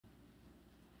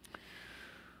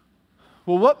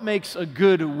Well, what makes a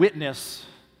good witness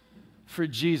for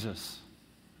Jesus?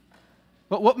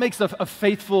 What makes a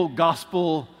faithful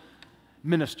gospel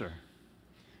minister?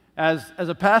 As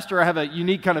a pastor, I have a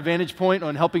unique kind of vantage point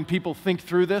on helping people think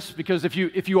through this, because if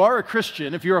you are a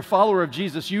Christian, if you're a follower of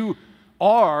Jesus, you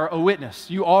are a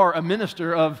witness. You are a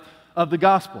minister of the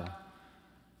gospel.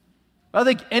 I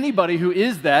think anybody who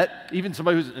is that, even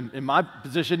somebody who's in my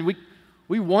position,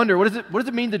 we wonder, what does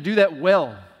it mean to do that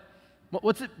well?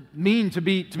 What's it mean to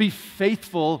be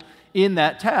faithful in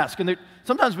that task? And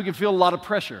sometimes we can feel a lot of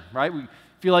pressure, right? We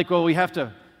feel like, well, we have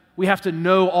to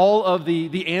know all of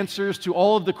the answers to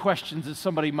all of the questions that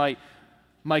somebody might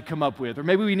come up with. Or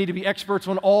maybe we need to be experts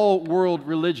on all world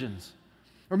religions.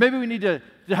 Or maybe we need to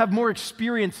have more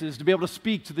experiences to be able to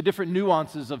speak to the different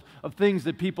nuances of things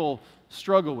that people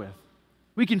struggle with.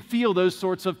 We can feel those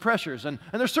sorts of pressures. And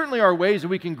there certainly are ways that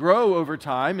we can grow over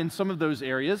time in some of those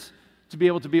areas to be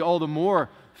able to be all the more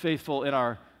faithful in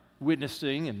our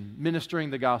witnessing and ministering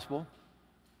the gospel.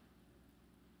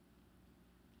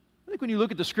 I think when you look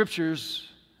at the Scriptures,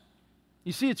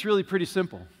 you see it's really pretty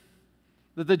simple.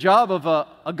 That the job of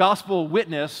a gospel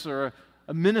witness or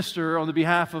a minister on the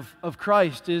behalf of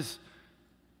Christ is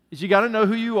you got to know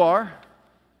who you are,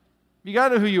 you got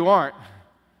to know who you aren't,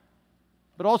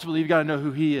 but ultimately you've got to know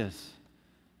who He is.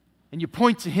 And you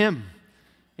point to Him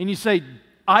and you say,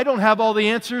 I don't have all the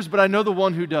answers, but I know the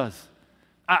one who does.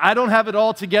 I don't have it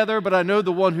all together, but I know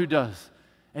the one who does.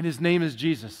 And His name is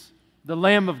Jesus, the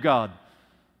Lamb of God,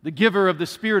 the giver of the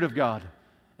Spirit of God,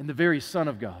 and the very Son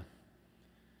of God.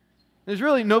 There's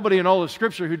really nobody in all of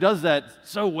Scripture who does that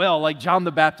so well like John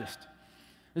the Baptist.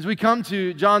 As we come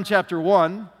to John chapter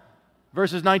 1,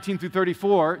 verses 19 through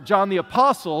 34, John the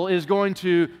Apostle is going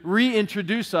to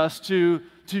reintroduce us to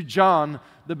John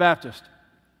the Baptist.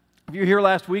 If you were here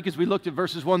last week as we looked at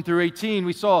verses 1 through 18,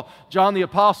 we saw John the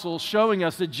Apostle showing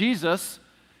us that Jesus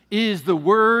is the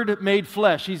Word made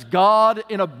flesh. He's God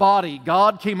in a body.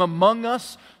 God came among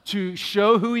us to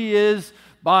show who He is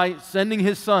by sending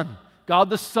His Son, God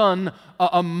the Son,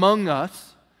 among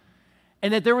us.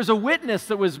 And that there was a witness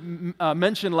that was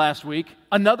mentioned last week,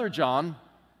 another John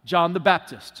the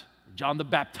Baptist, John the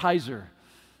Baptizer.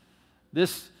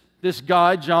 This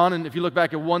guy, John, and if you look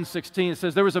back at 1:16, it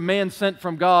says, there was a man sent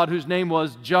from God whose name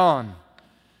was John.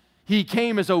 He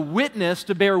came as a witness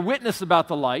to bear witness about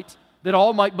the light, that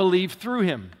all might believe through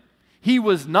him. He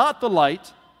was not the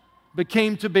light, but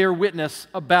came to bear witness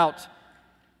about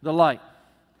the light.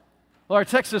 Well, our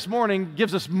text this morning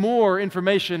gives us more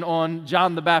information on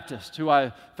John the Baptist, who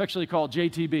I affectionately call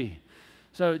JTB.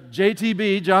 So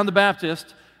JTB, John the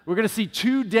Baptist, we're going to see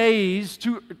 2 days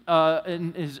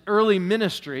in his early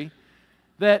ministry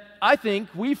that I think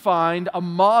we find a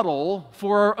model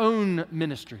for our own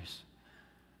ministries.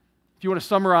 If you want to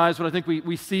summarize what I think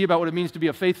we see about what it means to be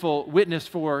a faithful witness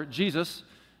for Jesus,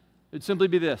 it'd simply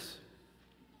be this.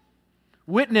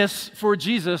 Witness for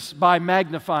Jesus by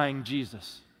magnifying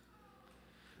Jesus.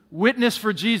 Witness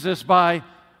for Jesus by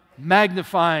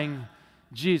magnifying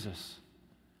Jesus.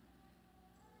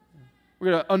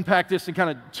 We're going to unpack this in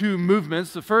kind of 2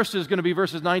 movements. The first is going to be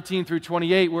verses 19 through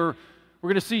 28, where we're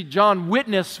going to see John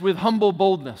witness with humble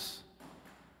boldness.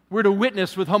 We're to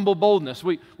witness with humble boldness.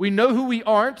 We know who we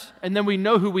aren't, and then we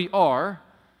know who we are.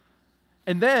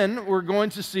 And then we're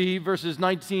going to see verses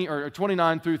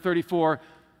 29 through 34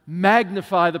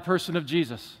 magnify the person of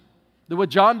Jesus. That what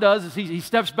John does is he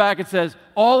steps back and says,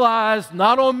 all eyes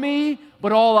not on me,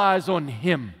 but all eyes on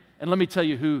Him. And let me tell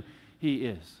you who He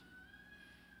is.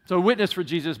 So witness for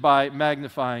Jesus by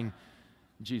magnifying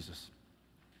Jesus.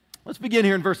 Let's begin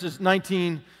here in verse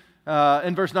 19,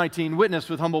 witness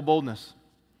with humble boldness.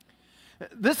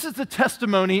 This is the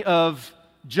testimony of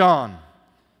John.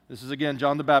 This is again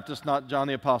John the Baptist, not John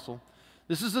the Apostle.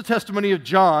 This is the testimony of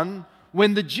John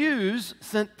when the Jews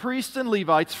sent priests and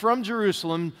Levites from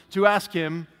Jerusalem to ask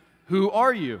him, who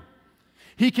are you?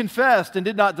 He confessed and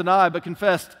did not deny, but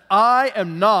confessed, I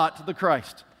am not the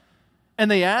Christ. And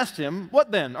they asked him,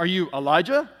 what then? Are you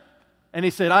Elijah? And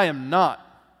he said, I am not.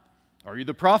 Are you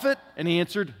the prophet? And he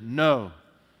answered, no.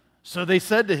 So they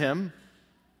said to him,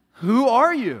 who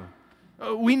are you?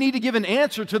 We need to give an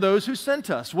answer to those who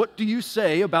sent us. What do you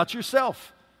say about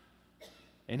yourself?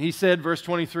 And he said, verse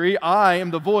 23, I am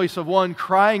the voice of one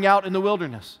crying out in the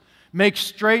wilderness. Make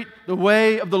straight the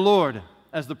way of the Lord,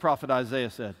 as the prophet Isaiah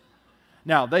said.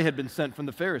 Now, they had been sent from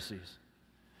the Pharisees.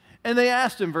 And they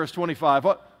asked him, verse 25,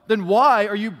 then why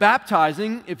are you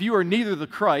baptizing if you are neither the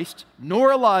Christ,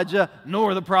 nor Elijah,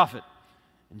 nor the prophet?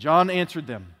 And John answered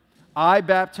them, I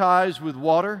baptize with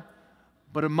water,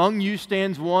 but among you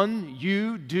stands one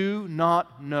you do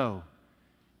not know,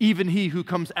 even he who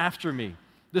comes after me,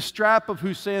 the strap of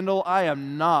whose sandal I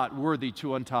am not worthy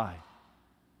to untie."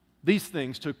 These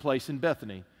things took place in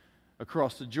Bethany,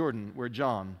 across the Jordan, where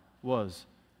John was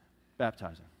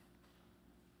baptizing.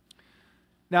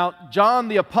 Now, John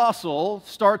the Apostle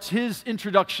starts his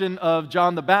introduction of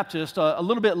John the Baptist a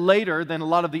little bit later than a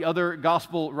lot of the other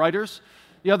gospel writers.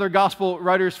 The other gospel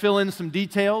writers fill in some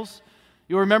details.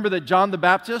 You'll remember that John the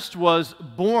Baptist was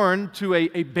born to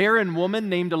a barren woman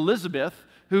named Elizabeth,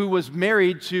 who was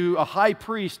married to a high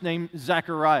priest named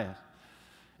Zechariah.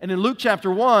 And in Luke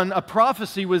chapter 1, a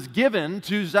prophecy was given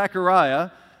to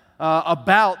Zechariah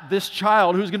about this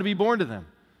child who's going to be born to them.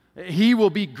 He will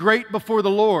be great before the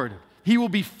Lord. He will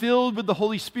be filled with the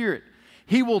Holy Spirit.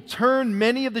 He will turn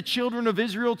many of the children of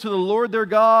Israel to the Lord their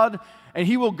God, and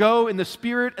he will go in the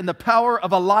spirit and the power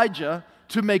of Elijah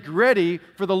to make ready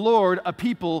for the Lord a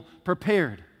people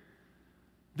prepared.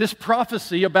 This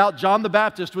prophecy about John the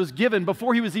Baptist was given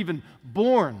before he was even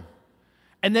born.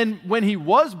 And then when he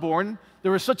was born,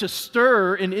 there was such a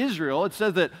stir in Israel. It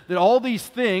says that all these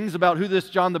things about who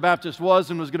this John the Baptist was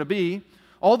and was going to be,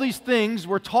 all these things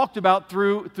were talked about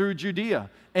through Judea.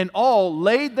 And all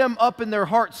laid them up in their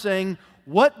hearts, saying,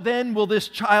 "What then will this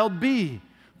child be?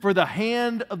 For the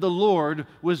hand of the Lord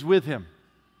was with him."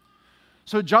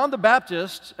 So John the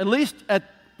Baptist, at least at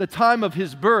the time of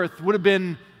his birth, would have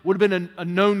been a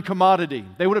known commodity.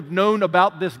 They would have known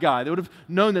about this guy. They would have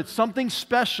known that something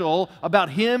special about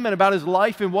him and about his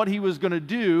life and what he was going to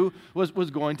do was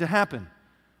going to happen.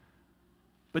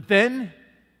 But then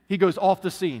he goes off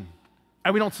the scene,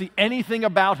 and we don't see anything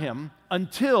about him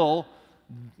until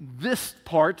this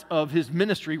part of his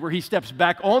ministry where he steps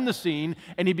back on the scene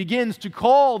and he begins to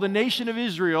call the nation of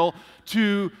Israel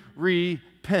to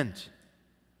repent.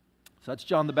 So that's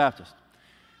John the Baptist.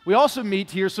 We also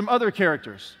meet here some other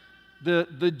characters,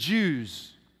 the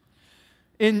Jews.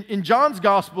 In John's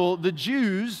gospel, the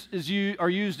Jews are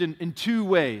used in two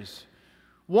ways.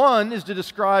 One is to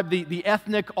describe the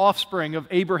ethnic offspring of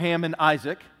Abraham and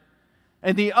Isaac,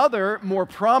 and the other, more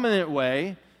prominent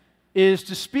way, is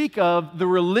to speak of the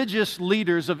religious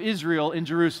leaders of Israel in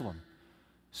Jerusalem.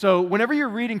 So whenever you're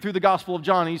reading through the Gospel of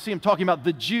John and you see him talking about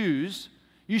the Jews,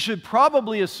 you should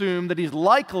probably assume that he's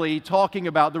likely talking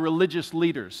about the religious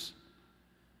leaders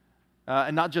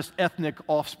and not just ethnic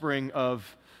offspring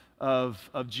of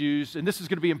Jews. And this is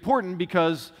going to be important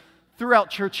because throughout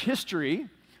church history,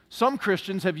 some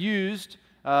Christians have used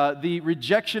the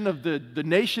rejection of the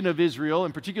nation of Israel,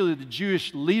 and particularly the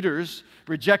Jewish leaders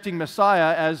rejecting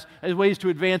Messiah, as ways to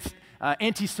advance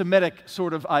anti-Semitic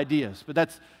sort of ideas. But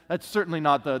that's certainly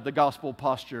not the gospel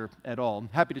posture at all. I'm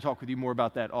happy to talk with you more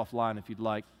about that offline if you'd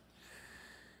like.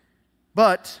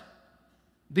 But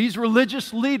these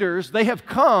religious leaders, they have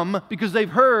come because they've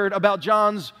heard about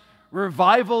John's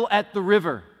revival at the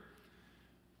river.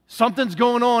 Something's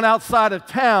going on outside of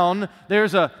town.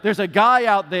 There's a guy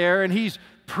out there, and he's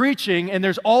preaching, and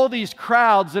there's all these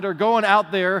crowds that are going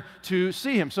out there to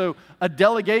see him. So a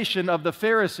delegation of the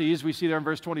Pharisees, we see there in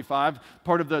verse 25,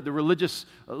 part of the religious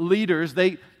leaders,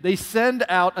 they send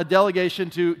out a delegation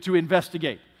to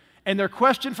investigate. And their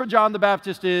question for John the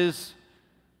Baptist is,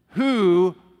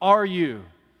 "Who are you?"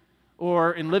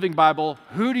 Or in Living Bible,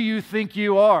 "Who do you think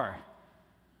you are?"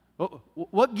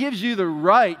 What gives you the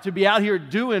right to be out here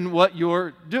doing what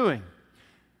you're doing?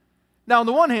 Now, on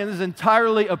the one hand, this is an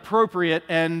entirely appropriate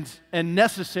and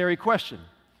necessary question.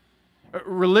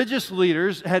 Religious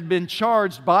leaders had been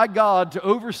charged by God to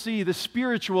oversee the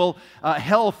spiritual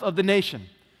health of the nation.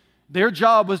 Their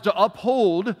job was to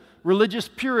uphold religious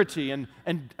purity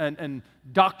and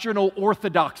doctrinal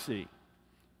orthodoxy.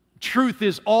 Truth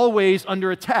is always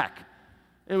under attack.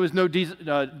 It was no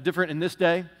different in this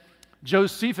day.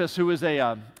 Josephus, who was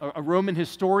a Roman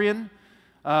historian,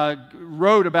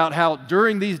 wrote about how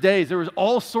during these days there was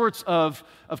all sorts of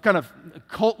kind of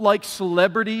cult-like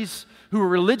celebrities who were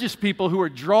religious people who were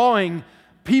drawing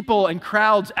people and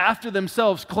crowds after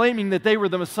themselves, claiming that they were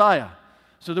the Messiah.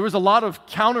 So there was a lot of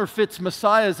counterfeit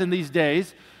messiahs in these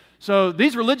days. So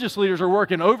these religious leaders are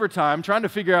working overtime trying to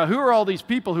figure out who are all these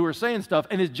people who are saying stuff,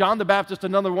 and is John the Baptist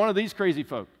another one of these crazy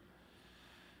folk?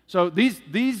 So these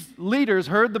leaders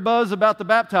heard the buzz about the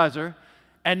baptizer,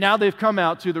 and now they've come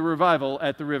out to the revival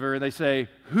at the river, and they say,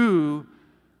 "Who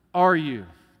are you?"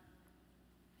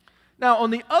 Now, on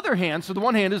the other hand, so the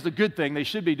one hand is the good thing, they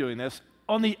should be doing this.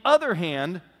 On the other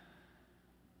hand,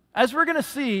 as we're going to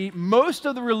see, most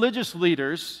of the religious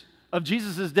leaders of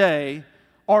Jesus' day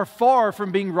are far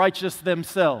from being righteous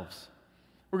themselves.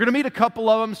 We're going to meet a couple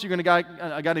of them. So you're going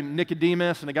to a guy named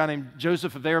Nicodemus and a guy named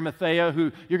Joseph of Arimathea,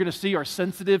 who you're going to see are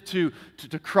sensitive to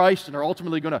Christ and are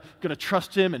ultimately going to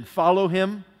trust him and follow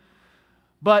him.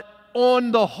 But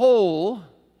on the whole,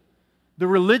 The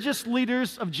religious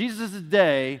leaders of Jesus'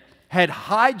 day had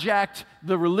hijacked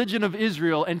the religion of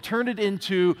Israel and turned it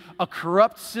into a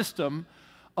corrupt system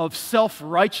of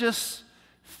self-righteous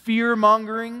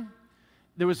fear-mongering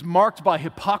that was marked by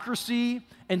hypocrisy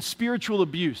and spiritual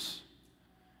abuse.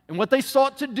 And what they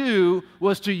sought to do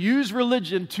was to use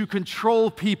religion to control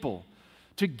people,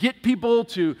 to get people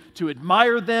to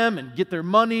admire them and get their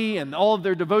money and all of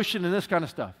their devotion and this kind of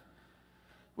stuff.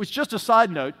 Which, just a side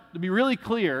note, to be really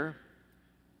clear,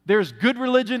 there's good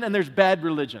religion and there's bad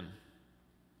religion.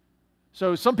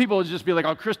 So some people would just be like,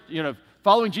 oh,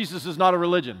 following Jesus is not a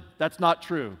religion. That's not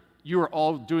true. You are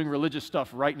all doing religious stuff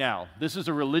right now. This is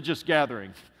a religious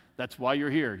gathering. That's why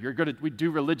you're here. We do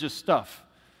religious stuff.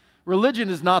 Religion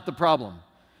is not the problem.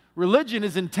 Religion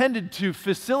is intended to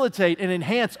facilitate and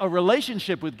enhance a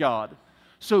relationship with God.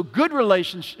 So good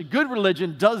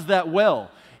religion does that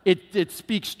well. It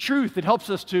speaks truth. It helps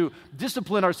us to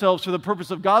discipline ourselves for the purpose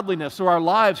of godliness so our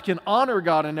lives can honor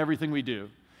God in everything we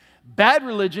do. Bad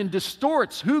religion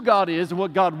distorts who God is and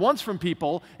what God wants from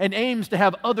people and aims to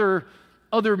have other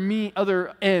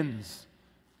ends,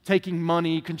 taking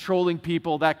money, controlling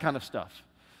people, that kind of stuff.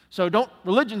 So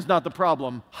religion's not the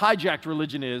problem. Hijacked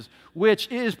religion is,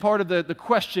 which is part of the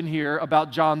question here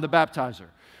about John the Baptizer.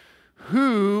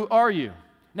 Who are you?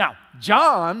 Now,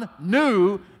 John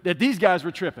knew that these guys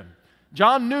were tripping.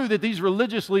 John knew that these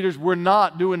religious leaders were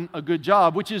not doing a good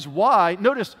job, which is why,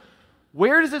 notice,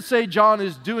 where does it say John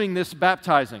is doing this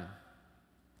baptizing? Did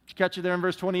you catch it there in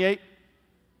verse 28?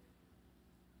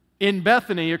 In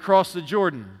Bethany across the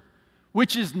Jordan,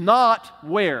 which is not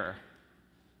where?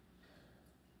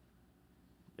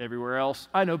 Everywhere else.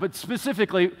 I know, but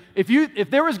specifically, if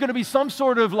there was going to be some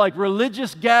sort of like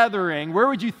religious gathering, where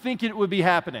would you think it would be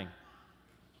happening?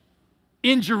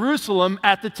 In Jerusalem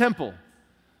at the temple.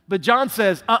 But John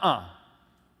says,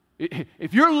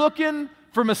 If you're looking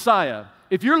for Messiah,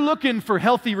 if you're looking for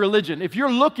healthy religion, if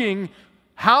you're looking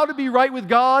how to be right with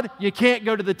God, you can't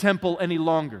go to the temple any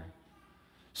longer.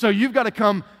 So you've got to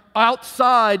come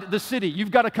outside the city.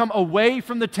 You've got to come away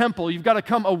from the temple. You've got to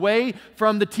come away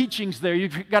from the teachings there.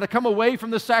 You've got to come away from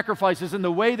the sacrifices and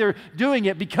the way they're doing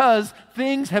it because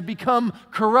things have become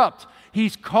corrupt.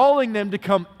 He's calling them to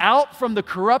come out from the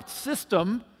corrupt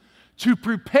system to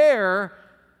prepare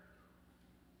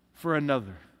for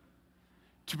another.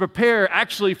 To prepare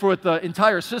actually for what the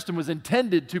entire system was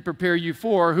intended to prepare you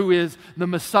for, who is the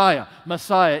Messiah.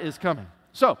 Messiah is coming.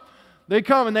 So they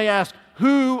come and they ask,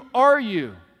 who are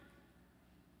you?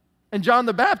 And John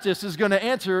the Baptist is going to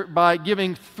answer by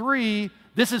giving 3,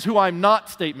 this is who I'm not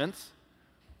statements,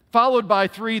 followed by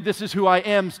 3, this is who I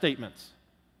am statements.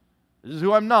 This is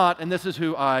who I'm not, and this is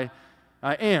who I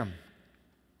am.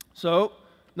 So,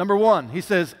 number 1, he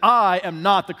says, I am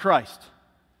not the Christ.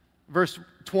 Verse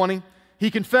 20, he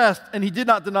confessed, and he did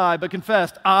not deny, but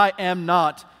confessed, I am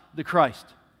not the Christ.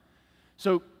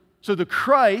 So the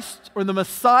Christ, or the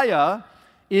Messiah,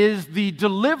 is the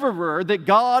deliverer that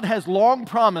God has long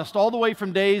promised all the way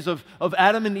from days of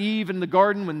Adam and Eve in the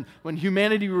garden when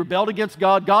humanity rebelled against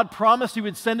God. God promised he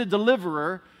would send a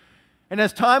deliverer, and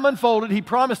as time unfolded, he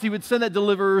promised he would send that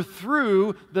deliverer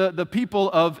through the people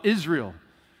of Israel.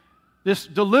 This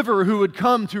deliverer who would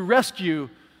come to rescue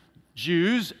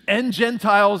Jews and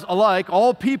Gentiles alike,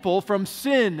 all people, from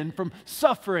sin and from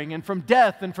suffering and from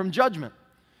death and from judgment.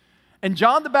 And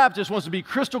John the Baptist wants to be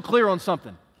crystal clear on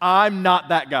something. I'm not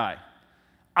that guy.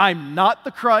 I'm not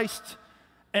the Christ.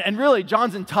 And really,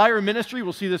 John's entire ministry,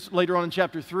 we'll see this later on in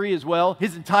chapter 3 as well,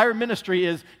 his entire ministry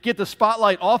is get the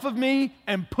spotlight off of me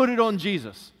and put it on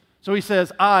Jesus. So he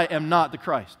says, I am not the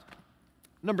Christ.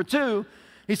 Number 2,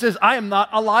 he says, I am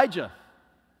not Elijah.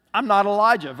 I'm not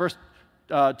Elijah. Verse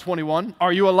 21,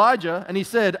 are you Elijah? And he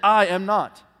said, I am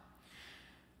not.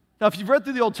 Now, if you've read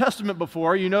through the Old Testament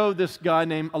before, you know this guy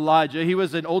named Elijah. He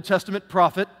was an Old Testament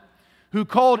prophet who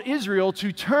called Israel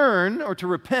to turn or to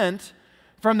repent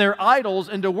from their idols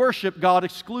and to worship God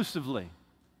exclusively.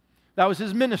 That was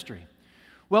his ministry.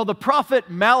 Well, the prophet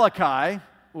Malachi,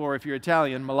 or if you're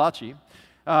Italian, Malachi,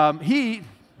 he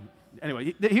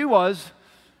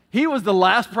was the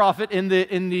last prophet in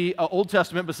the Old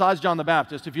Testament besides John the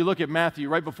Baptist. If you look at Matthew,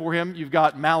 right before him, you've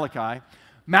got Malachi.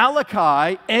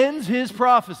 Malachi ends his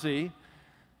prophecy.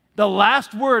 The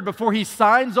last word before he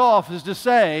signs off is to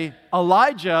say,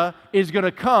 Elijah is going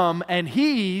to come and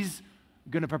he's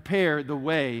going to prepare the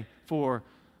way for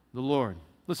the Lord.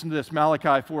 Listen to this, Malachi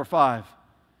 4:5.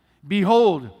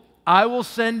 Behold, I will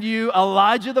send you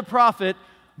Elijah the prophet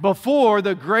before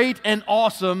the great and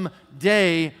awesome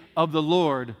day of the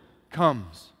Lord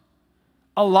comes.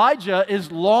 Elijah is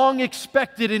long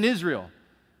expected in Israel.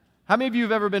 How many of you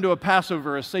have ever been to a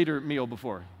Passover, a Seder meal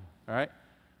before? All right?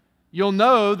 you'll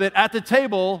know that at the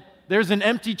table there's an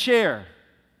empty chair.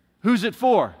 Who's it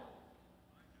for?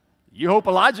 You hope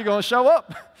Elijah's going to show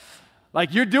up.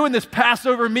 Like you're doing this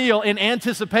Passover meal in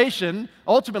anticipation.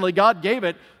 Ultimately, God gave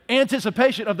it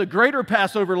anticipation of the greater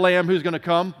Passover lamb who's going to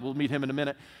come. We'll meet him in a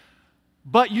minute.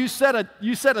 But you set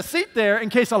a seat there in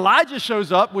case Elijah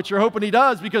shows up, which you're hoping he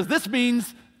does, because this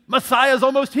means Messiah's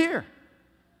almost here.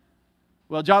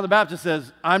 Well, John the Baptist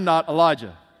says, I'm not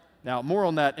Elijah. Now, more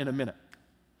on that in a minute,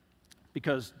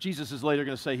 because Jesus is later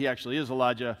going to say he actually is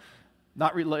Elijah,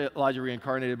 not Elijah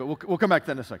reincarnated, but we'll come back to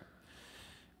that in a second.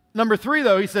 Number 3,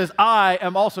 though, he says, I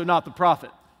am also not the prophet.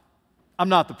 I'm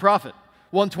not the prophet.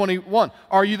 121,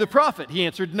 are you the prophet? He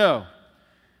answered, no.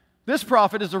 This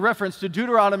prophet is a reference to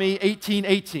Deuteronomy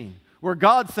 18:18, where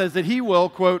God says that he will,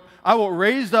 quote, I will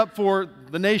raise up for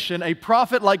the nation a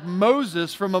prophet like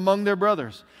Moses from among their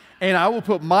brothers, and I will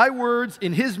put my words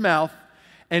in his mouth,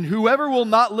 and whoever will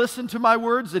not listen to my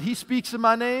words that he speaks in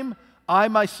my name, I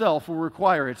myself will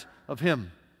require it of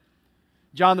him.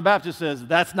 John the Baptist says,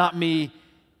 that's not me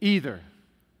either.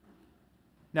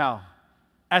 Now,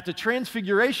 at the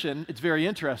Transfiguration, it's very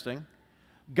interesting.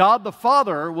 God the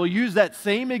Father will use that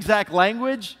same exact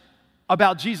language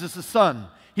about Jesus' Son.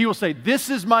 He will say, this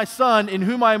is my Son in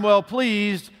whom I am well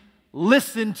pleased.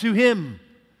 Listen to him.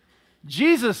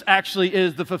 Jesus actually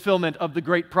is the fulfillment of the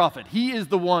great prophet. He is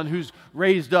the one who's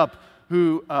raised up,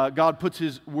 who God puts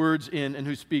his words in and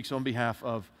who speaks on behalf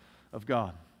of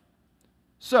God.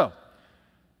 So,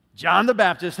 John the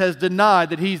Baptist has denied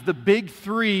that he's the big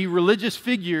 3 religious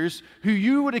figures who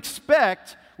you would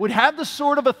expect would have the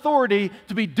sort of authority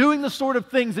to be doing the sort of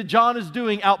things that John is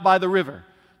doing out by the river.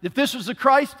 If this was the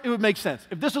Christ, it would make sense.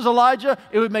 If this was Elijah,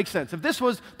 it would make sense. If this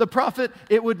was the prophet,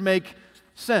 it would make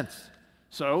sense.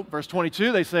 So, verse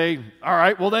 22, they say, all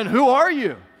right, well then who are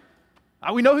you?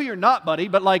 We know who you're not, buddy,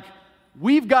 but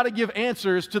we've got to give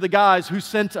answers to the guys who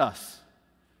sent us.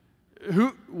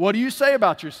 What do you say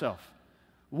about yourself?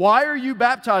 Why are you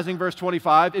baptizing, verse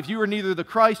 25, if you are neither the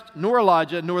Christ, nor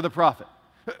Elijah, nor the prophet?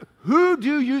 Who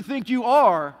do you think you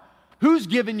are? Who's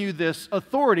given you this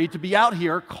authority to be out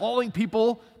here calling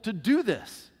people to do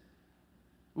this?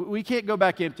 We can't go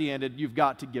back empty-handed. You've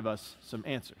got to give us some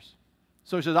answers.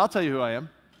 So he says, I'll tell you who I am.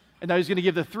 And now he's going to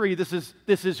give the 3. This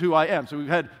is who I am. So we've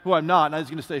had who I'm not. Now he's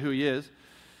going to say who he is.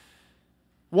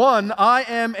 1, I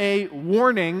am a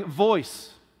warning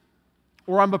voice,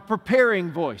 or I'm a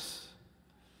preparing voice.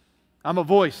 I'm a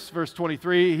voice, verse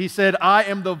 23. He said, I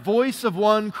am the voice of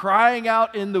one crying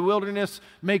out in the wilderness,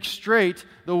 make straight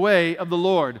the way of the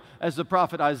Lord, as the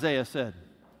prophet Isaiah said.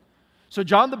 So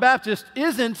John the Baptist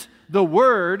isn't the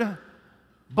Word,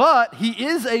 but he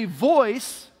is a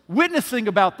voice witnessing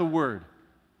about the Word.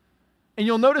 And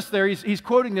you'll notice there, he's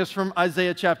quoting this from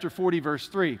Isaiah chapter 40, verse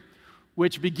 3,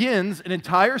 which begins an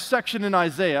entire section in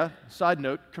Isaiah, side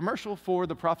note, commercial for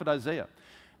the prophet Isaiah.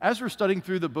 As we're studying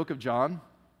through the book of John,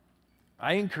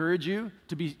 I encourage you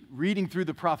to be reading through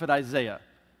the prophet Isaiah.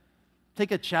 Take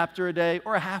a chapter a day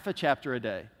or a half a chapter a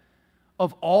day.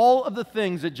 Of all of the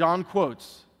things that John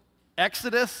quotes,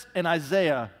 Exodus and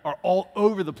Isaiah are all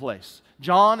over the place.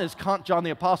 John the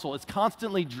Apostle is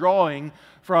constantly drawing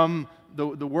from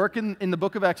the work in the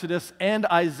book of Exodus and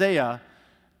Isaiah.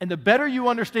 And the better you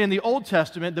understand the Old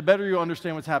Testament, the better you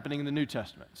understand what's happening in the New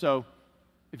Testament. So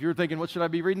if you're thinking, what should I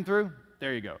be reading through?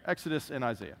 There you go, Exodus and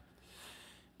Isaiah.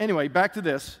 Anyway, back to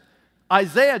this.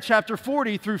 Isaiah chapter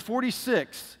 40 through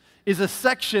 46 is a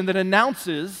section that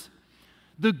announces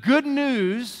the good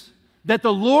news that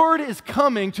the Lord is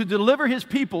coming to deliver his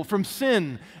people from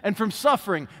sin and from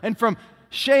suffering and from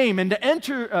shame, and to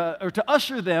enter or to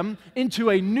usher them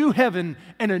into a new heaven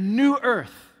and a new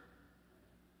earth.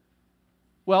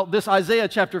 Well, this Isaiah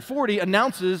chapter 40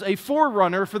 announces a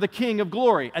forerunner for the King of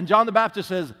glory, and John the Baptist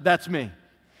says, that's me.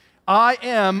 I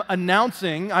am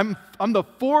announcing, I'm the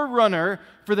forerunner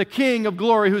for the King of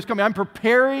glory who's coming. I'm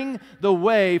preparing the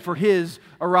way for his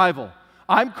arrival.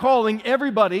 I'm calling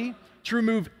everybody to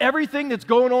remove everything that's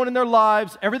going on in their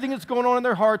lives, everything that's going on in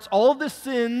their hearts, all of the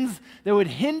sins that would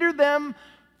hinder them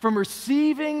from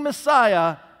receiving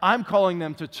Messiah. I'm calling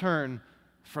them to turn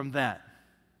from that.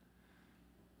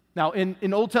 Now,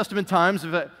 in Old Testament times,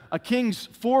 if a king's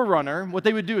forerunner, what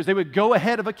they would do is they would go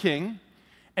ahead of a king,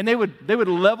 and they would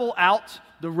level out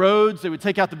the roads, they would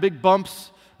take out the big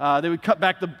bumps, they would cut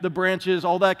back the branches,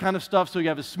 all that kind of stuff, so you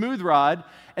have a smooth ride.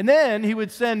 And then he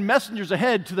would send messengers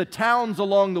ahead to the towns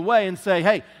along the way and say,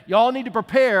 hey, y'all need to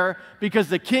prepare because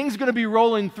the king's going to be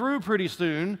rolling through pretty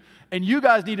soon, and you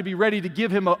guys need to be ready to give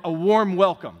him a warm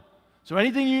welcome. So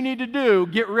anything you need to do,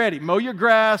 get ready. Mow your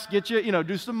grass,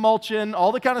 do some mulching,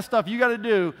 all the kind of stuff you got to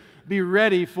do. Be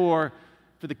ready for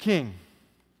the king.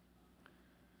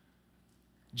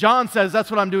 John says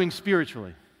that's what I'm doing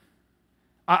spiritually.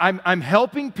 I'm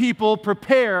helping people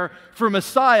prepare for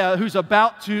Messiah who's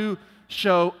about to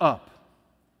show up.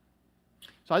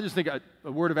 So I just think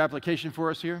a word of application for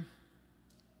us here.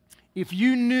 If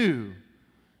you knew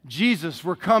Jesus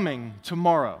were coming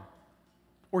tomorrow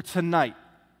or tonight,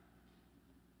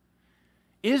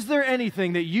 is there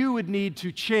anything that you would need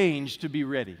to change to be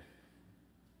ready?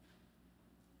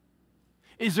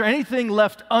 Is there anything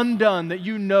left undone that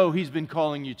you know He's been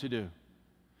calling you to do?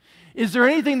 Is there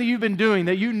anything that you've been doing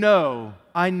that you know,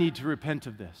 I need to repent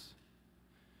of this?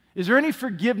 Is there any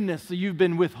forgiveness that you've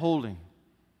been withholding?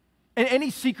 And any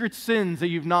secret sins that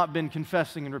you've not been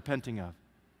confessing and repenting of?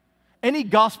 Any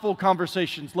gospel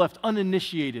conversations left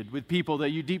uninitiated with people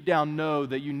that you deep down know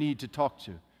that you need to talk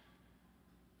to?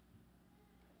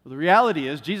 Well, the reality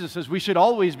is, Jesus says we should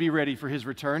always be ready for His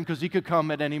return because He could come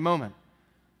at any moment.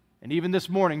 And even this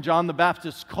morning, John the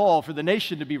Baptist's call for the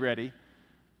nation to be ready,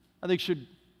 I think should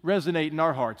resonate in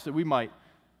our hearts, that we might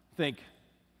think,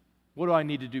 what do I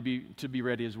need to do to be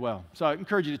ready as well? So I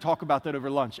encourage you to talk about that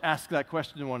over lunch. Ask that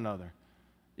question to one another.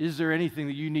 Is there anything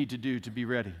that you need to do to be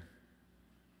ready?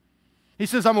 He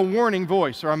says, I'm a warning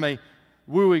voice, or I'm a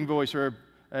wooing voice, or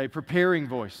a preparing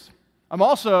voice. I'm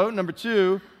also, number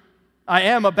 2, I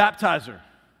am a baptizer.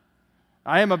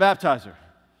 I am a baptizer.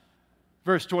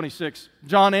 Verse 26,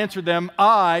 John answered them,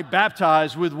 I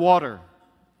baptize with water.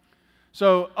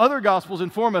 So other Gospels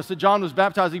inform us that John was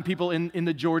baptizing people in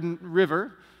the Jordan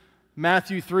River.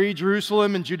 Matthew 3,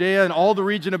 Jerusalem and Judea and all the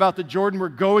region about the Jordan were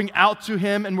going out to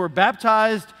him and were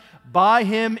baptized by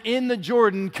him in the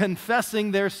Jordan,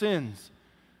 confessing their sins.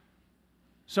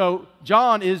 So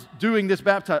John is doing this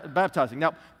baptizing.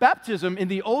 Now, baptism in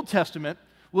the Old Testament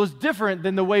was different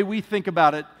than the way we think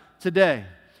about it today.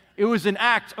 It was an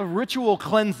act of ritual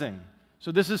cleansing.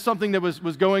 So this is something that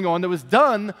was going on that was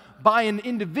done by an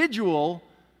individual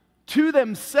to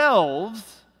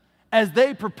themselves as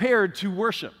they prepared to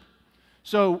worship.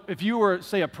 So if you were,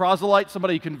 say, a proselyte,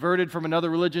 somebody converted from another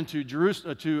religion to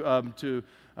Jerusalem to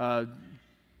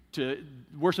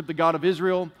worship the God of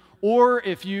Israel, or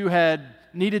if you had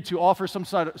needed to offer some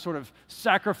sort of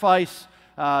sacrifice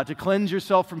to cleanse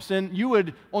yourself from sin, you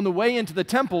would, on the way into the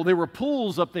temple, there were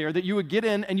pools up there that you would get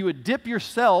in and you would dip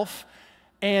yourself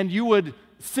and you would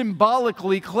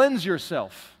symbolically cleanse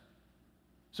yourself.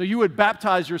 So you would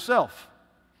baptize yourself.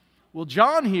 Well,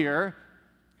 John here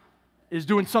is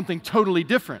doing something totally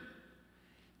different.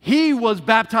 He was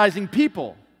baptizing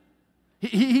people.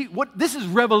 This is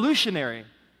revolutionary.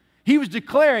 He was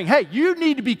declaring, hey, you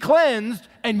need to be cleansed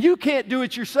and you can't do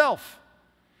it yourself.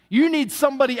 You need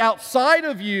somebody outside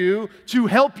of you to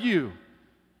help you.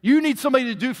 You need somebody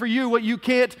to do for you what you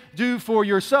can't do for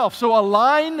yourself. So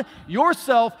align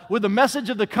yourself with the message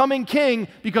of the coming King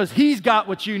because He's got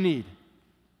what you need.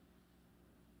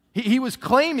 He was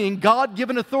claiming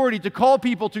God-given authority to call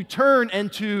people to turn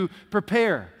and to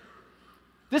prepare.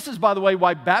 This is, by the way,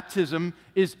 why baptism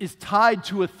is tied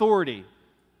to authority.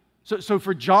 So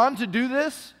for John to do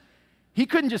this, you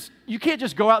can't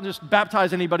just go out and just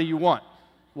baptize anybody you want.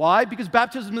 Why? Because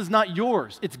baptism is not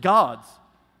yours, it's God's.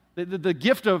 The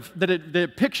gift of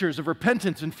the pictures of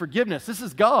repentance and forgiveness, this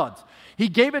is God's. He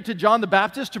gave it to John the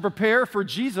Baptist to prepare for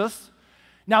Jesus.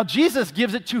 Now Jesus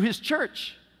gives it to His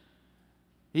church.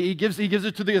 He gives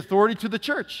it to the authority to the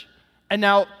church. And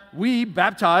now we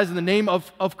baptize in the name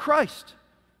of Christ.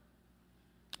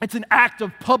 It's an act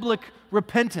of public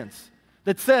repentance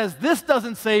that says, this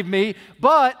doesn't save me,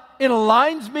 but it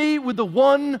aligns me with the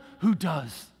one who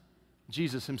does,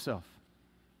 Jesus Himself.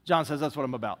 John says, that's what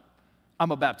I'm about.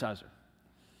 I'm a baptizer.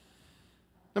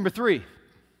 Number 3,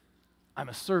 I'm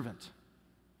a servant.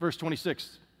 Verse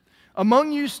 26,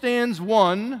 among you stands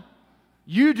one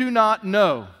you do not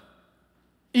know,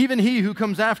 even he who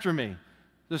comes after me,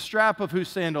 the strap of whose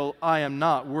sandal I am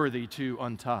not worthy to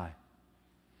untie.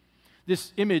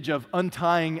 This image of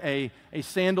untying a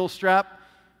sandal strap,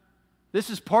 this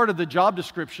is part of the job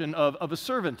description of a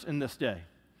servant in this day.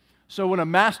 So when a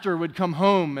master would come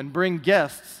home and bring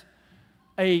guests,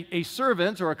 a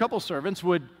servant or a couple servants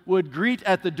would greet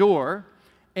at the door,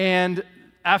 and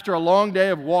after a long day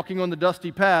of walking on the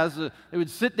dusty paths, they would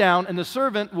sit down, and the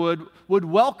servant would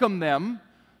welcome them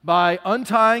by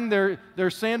untying their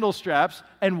sandal straps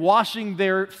and washing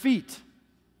their feet.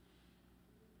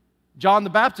 John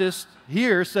the Baptist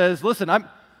here says, listen,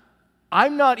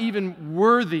 I'm not even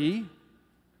worthy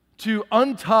to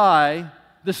untie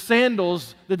the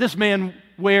sandals that this man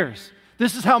wears.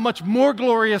 This is how much more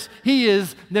glorious he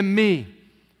is than me.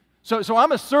 So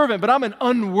I'm a servant, but I'm an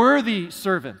unworthy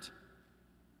servant.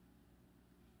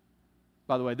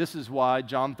 By the way, this is why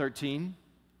John 13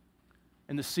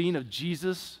 and the scene of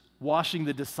Jesus washing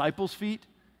the disciples' feet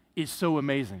is so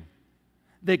amazing.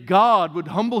 That God would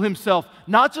humble himself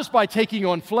not just by taking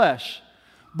on flesh,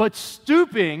 but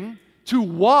stooping to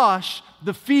wash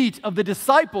the feet of the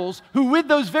disciples who with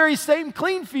those very same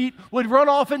clean feet would run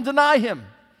off and deny him.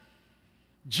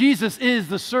 Jesus is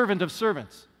the servant of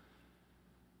servants.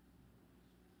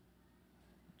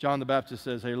 John the Baptist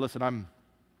says, hey, listen, I'm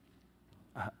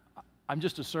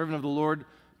just a servant of the Lord,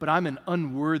 but I'm an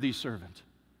unworthy servant.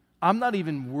 I'm not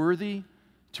even worthy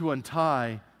to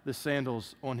untie the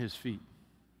sandals on his feet.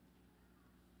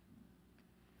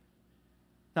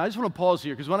 Now, I just want to pause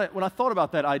here because when I thought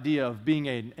about that idea of being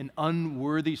an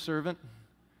unworthy servant,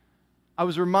 I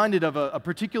was reminded of a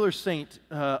particular saint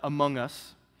among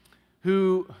us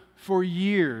who, for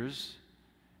years,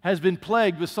 has been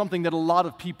plagued with something that a lot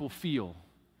of people feel.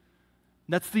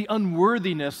 That's the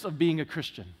unworthiness of being a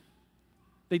Christian.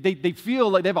 They feel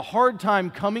like they have a hard time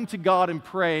coming to God and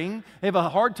praying. They have a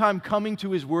hard time coming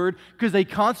to His Word because they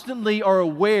constantly are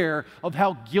aware of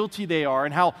how guilty they are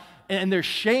and their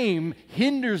shame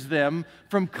hinders them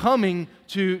from coming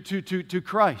to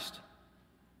Christ.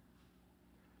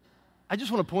 I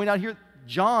just want to point out here,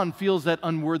 John feels that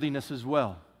unworthiness as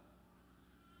well.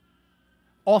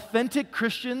 Authentic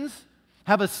Christians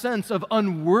have a sense of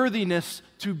unworthiness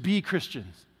to be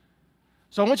Christians.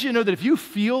 So I want you to know that if you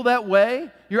feel that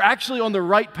way, you're actually on the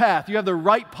right path. You have the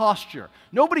right posture.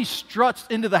 Nobody struts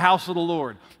into the house of the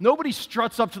Lord. Nobody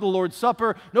struts up to the Lord's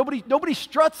Supper. Nobody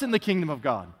struts in the kingdom of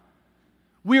God.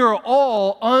 We are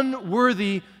all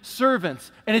unworthy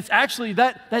servants. And it's actually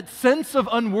that sense of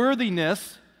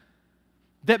unworthiness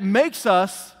that makes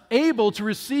us able to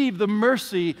receive the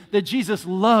mercy that Jesus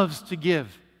loves to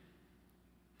give.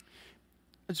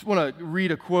 I just want to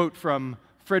read a quote from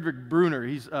Frederick Bruner.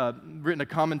 He's written a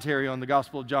commentary on the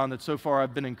Gospel of John that so far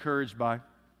I've been encouraged by.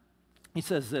 He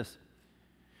says this: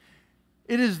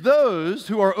 "It is those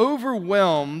who are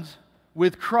overwhelmed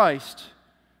with Christ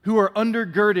who are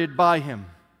undergirded by Him.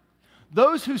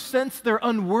 Those who sense their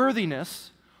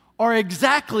unworthiness are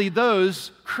exactly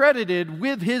those credited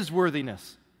with His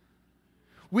worthiness,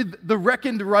 with the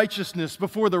reckoned righteousness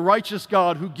before the righteous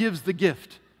God who gives the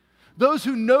gift. Those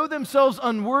who know themselves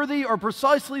unworthy are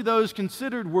precisely those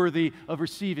considered worthy of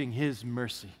receiving His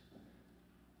mercy."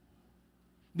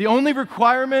 The only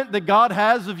requirement that God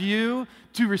has of you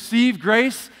to receive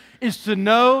grace is to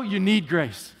know you need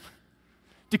grace.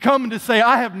 To come and to say,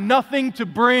 I have nothing to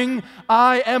bring,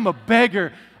 I am a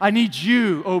beggar, I need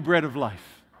you, O bread of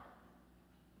life.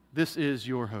 This is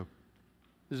your hope.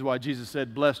 This is why Jesus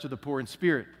said, "Blessed are the poor in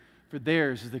spirit, for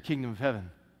theirs is the kingdom of heaven."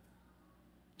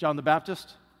 John the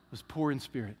Baptist was poor in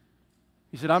spirit.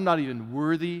 He said, I'm not even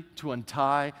worthy to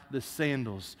untie the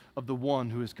sandals of the one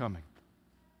who is coming.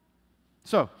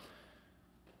 So,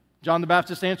 John the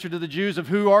Baptist answered to the Jews of,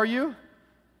 "Who are you?"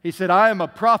 He said, "I am a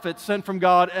prophet sent from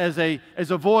God as a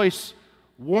voice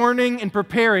warning and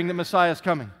preparing that Messiah is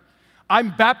coming.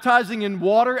 I'm baptizing in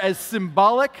water as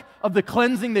symbolic of the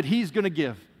cleansing that He's going to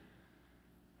give.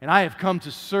 And I have come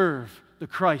to serve the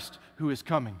Christ who is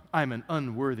coming. I am an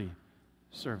unworthy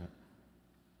servant."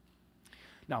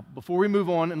 Now, before we move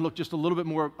on and look just a little bit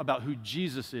more about who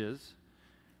Jesus is,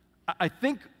 I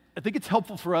think it's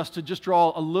helpful for us to just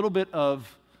draw a little bit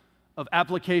of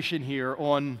application here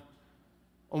on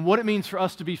what it means for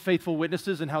us to be faithful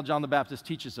witnesses and how John the Baptist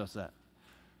teaches us that.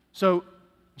 So,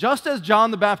 just as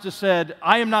John the Baptist said,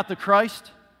 I am not the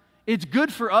Christ, it's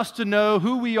good for us to know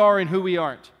who we are and who we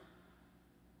aren't.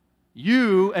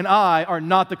 You and I are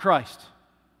not the Christ.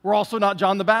 We're also not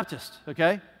John the Baptist,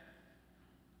 okay?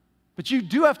 But you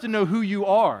do have to know who you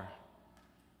are.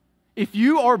 If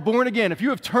you are born again, if you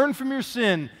have turned from your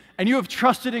sin and you have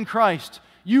trusted in Christ,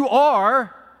 you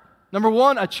are, number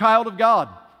one, a child of God.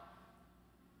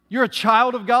 You're a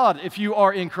child of God if you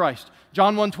are in Christ.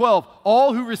 John 1:12,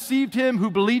 all who received Him, who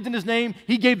believed in His name,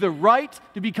 He gave the right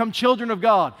to become children of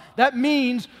God. That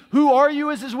means, who are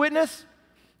you as His witness?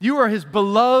 You are His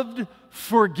beloved,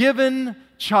 forgiven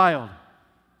child,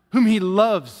 whom He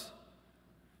loves.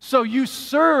 So you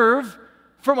serve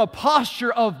from a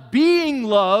posture of being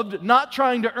loved, not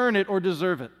trying to earn it or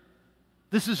deserve it.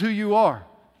 This is who you are.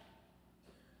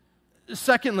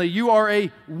 Secondly, you are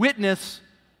a witness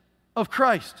of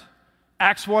Christ.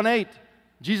 Acts 1:8,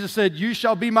 Jesus said, "You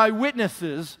shall be my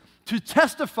witnesses to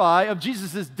testify of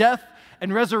Jesus' death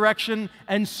and resurrection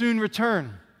and soon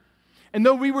return." And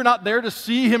though we were not there to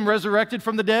see Him resurrected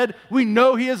from the dead, we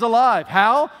know He is alive.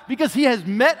 How? Because He has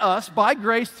met us by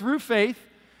grace through faith,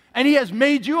 and He has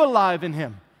made you alive in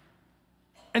Him.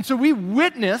 And so we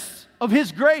witness of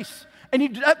His grace.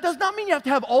 And that does not mean you have to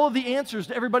have all of the answers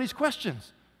to everybody's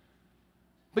questions.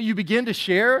 But you begin to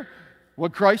share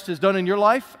what Christ has done in your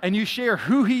life, and you share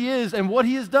who he is and what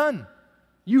he has done.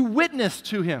 You witness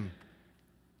to him.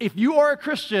 If you are a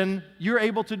Christian, you're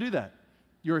able to do that.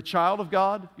 You're a child of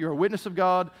God, you're a witness of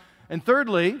God, and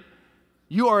thirdly,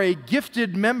 you are a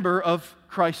gifted member of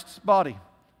Christ's body.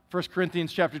 1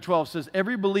 Corinthians chapter 12 says,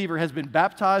 every believer has been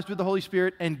baptized with the Holy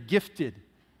Spirit and gifted.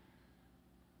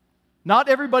 Not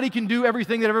everybody can do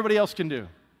everything that everybody else can do.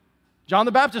 John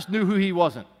the Baptist knew who he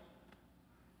wasn't.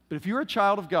 But if you're a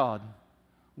child of God,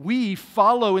 we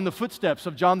follow in the footsteps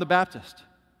of John the Baptist.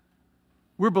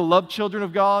 We're beloved children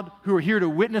of God who are here to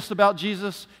witness about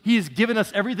Jesus. He has given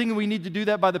us everything we need to do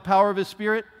that by the power of his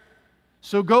Spirit.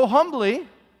 So go humbly,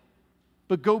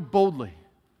 but go boldly.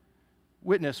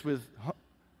 Witness with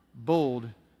bold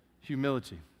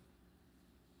humility.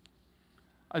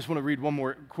 I just want to read one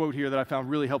more quote here that I found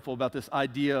really helpful about this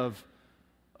idea of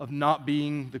not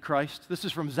being the Christ. This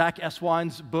is from Zach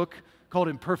Eswine's book called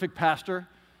Imperfect Pastor.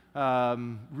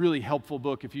 Really helpful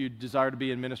book if you desire to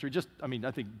be in ministry.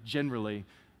 I think generally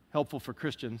helpful for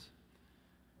Christians.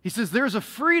 He says, there's a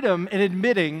freedom in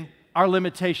admitting our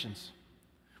limitations.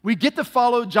 We get to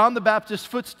follow John the Baptist's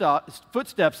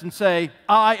footsteps and say,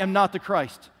 I am not the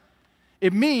Christ.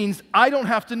 It means I don't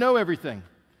have to know everything.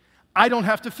 I don't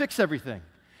have to fix everything.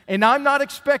 And I'm not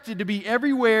expected to be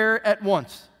everywhere at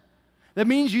once. That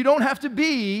means you don't have to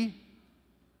be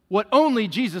what only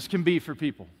Jesus can be for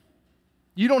people.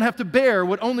 You don't have to bear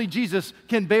what only Jesus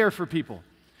can bear for people.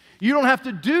 You don't have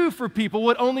to do for people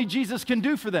what only Jesus can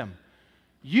do for them.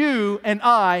 You and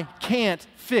I can't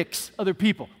fix other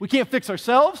people. We can't fix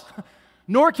ourselves,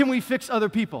 nor can we fix other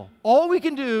people. All we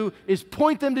can do is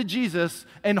point them to Jesus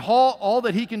and haul all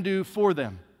that he can do for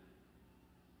them.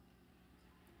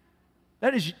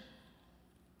 That is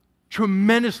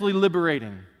tremendously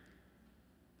liberating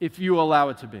if you allow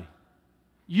it to be.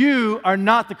 You are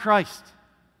not the Christ.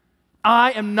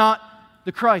 I am not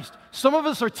the Christ. Some of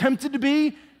us are tempted to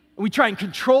be. We try and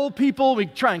control people. We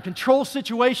try and control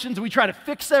situations. We try to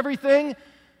fix everything.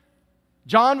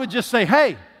 John would just say,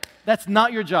 hey, that's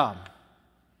not your job.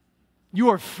 You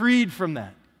are freed from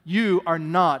that. You are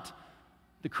not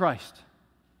the Christ.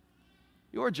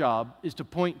 Your job is to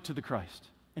point to the Christ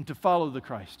and to follow the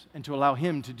Christ and to allow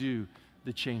him to do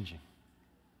the changing.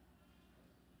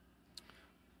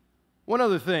 One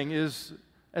other thing is,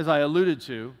 as I alluded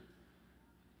to,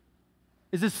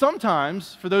 is that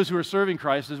sometimes, for those who are serving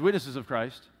Christ as witnesses of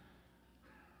Christ,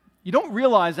 you don't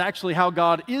realize actually how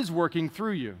God is working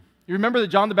through you. You remember that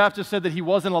John the Baptist said that he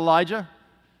wasn't Elijah?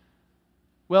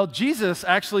 Well, Jesus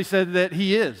actually said that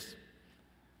he is.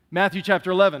 Matthew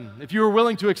chapter 11. If you are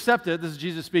willing to accept it, this is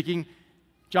Jesus speaking,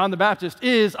 John the Baptist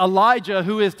is Elijah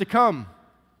who is to come.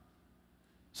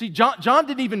 See, John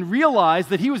didn't even realize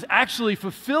that he was actually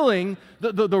fulfilling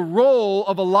the role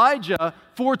of Elijah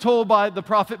foretold by the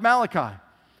prophet Malachi.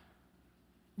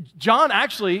 John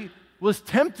actually was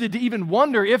tempted to even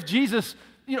wonder if Jesus,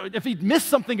 if he'd missed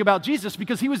something about Jesus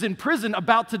because he was in prison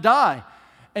about to die.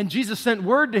 And Jesus sent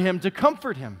word to him to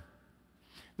comfort him.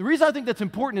 The reason I think that's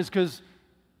important is because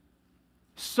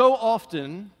so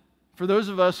often, for those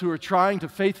of us who are trying to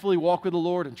faithfully walk with the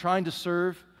Lord and trying to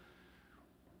serve,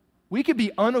 we could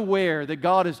be unaware that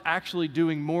God is actually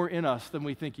doing more in us than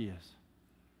we think he is.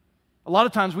 A lot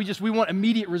of times we want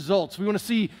immediate results. We want to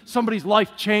see somebody's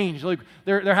life change. Like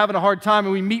they're having a hard time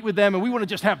and we meet with them and we want to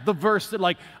just have the verse that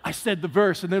like, I said the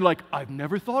verse and they're like, I've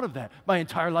never thought of that. My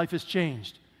entire life has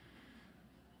changed.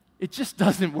 It just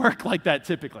doesn't work like that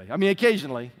typically. I mean,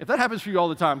 occasionally. If that happens for you all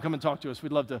the time, come and talk to us.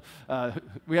 We'd love to,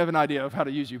 we have an idea of how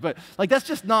to use you. But like that's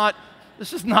just not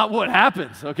what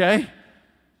happens, okay?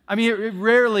 I mean, it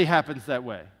rarely happens that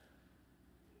way.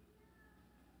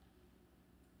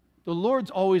 The Lord's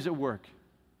always at work,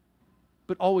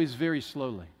 but always very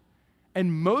slowly.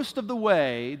 And most of the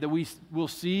way that we will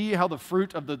see how the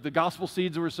fruit of the gospel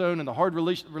seeds were sown and the hard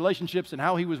relationships and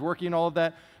how he was working and all of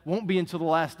that won't be until the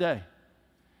last day.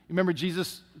 You remember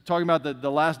Jesus talking about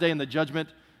the last day and the judgment?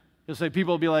 He'll say,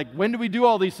 people will be like, when do we do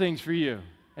all these things for you?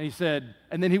 And he said,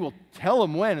 and then he will tell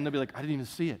them when, and they'll be like, I didn't even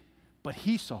see it. But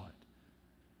he saw it.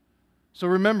 So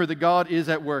remember that God is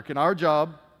at work, and our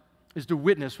job is to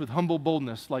witness with humble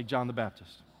boldness like John the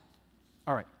Baptist.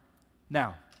 All right,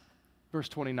 now, verse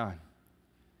 29.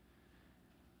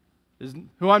 This is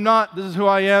who I'm not, this is who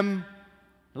I am.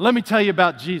 Let me tell you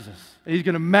about Jesus. And he's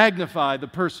going to magnify the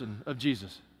person of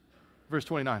Jesus. Verse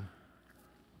 29.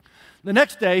 The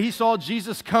next day he saw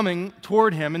Jesus coming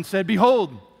toward him and said,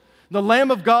 behold, the Lamb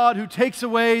of God who takes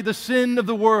away the sin of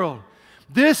the world.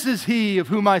 This is he of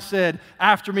whom I said,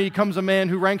 after me comes a man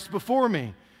who ranks before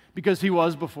me, because he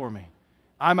was before me.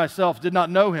 I myself did not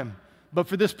know him, but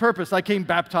for this purpose I came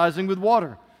baptizing with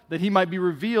water, that he might be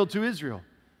revealed to Israel.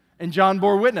 And John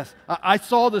bore witness. I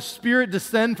saw the Spirit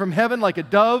descend from heaven like a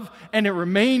dove, and it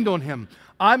remained on him.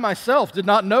 I myself did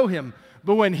not know him,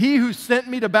 but when he who sent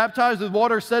me to baptize with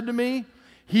water said to me,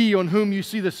 he on whom you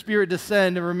see the Spirit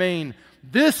descend and remain,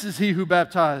 this is he who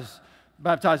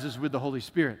baptizes with the Holy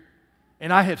Spirit.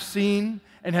 And I have seen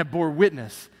and have bore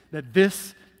witness that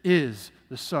this is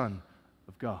the Son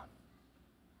of God.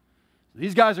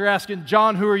 These guys are asking,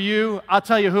 John, who are you? I'll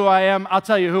tell you who I am. I'll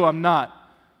tell you who I'm not.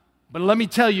 But let me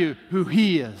tell you who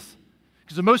he is.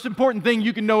 Because the most important thing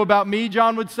you can know about me,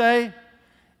 John would say,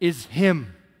 is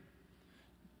him.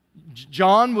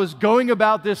 John was going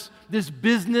about this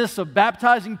business of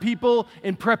baptizing people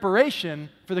in preparation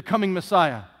for the coming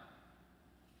Messiah.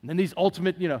 And then these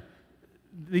ultimate,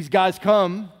 these guys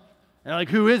come, and they're like,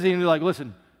 who is he? And they're like,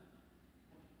 listen,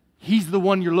 he's the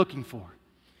one you're looking for.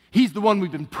 He's the one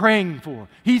we've been praying for.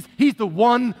 He's the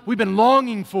one we've been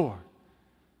longing for.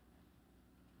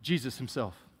 Jesus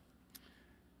himself.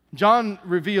 John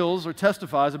reveals or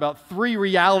testifies about three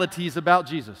realities about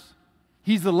Jesus.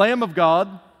 He's the Lamb of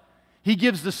God, he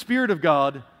gives the Spirit of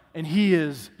God, and he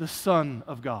is the Son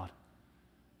of God.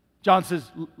 John says,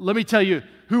 let me tell you,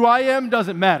 who I am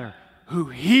doesn't matter. Who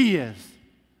he is.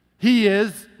 He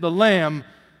is the Lamb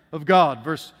of God.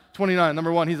 Verse 29,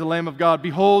 number 1, he's the Lamb of God.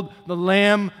 Behold, the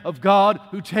Lamb of God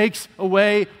who takes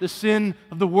away the sin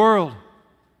of the world.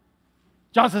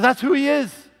 John says that's who he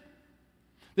is.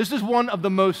 This is one of the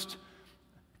most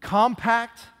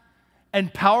compact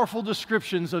and powerful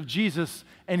descriptions of Jesus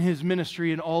and his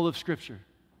ministry in all of Scripture.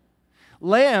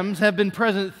 Lambs have been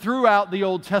present throughout the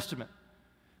Old Testament,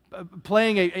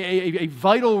 playing a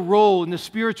vital role in the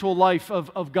spiritual life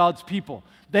of God's people.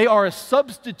 They are a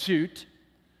substitute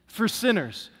for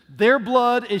sinners. Their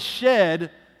blood is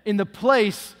shed in the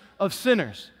place of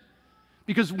sinners.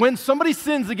 Because when somebody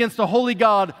sins against a holy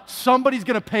God, somebody's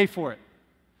going to pay for it.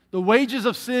 The wages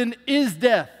of sin is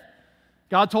death.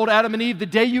 God told Adam and Eve, the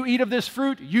day you eat of this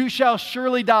fruit, you shall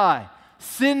surely die.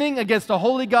 Sinning against a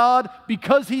holy God,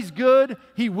 because he's good,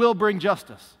 he will bring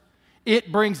justice.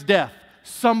 It brings death.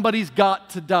 Somebody's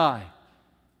got to die.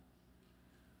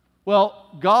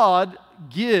 Well, God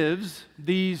gives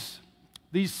these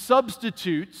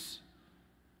substitutes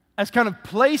as kind of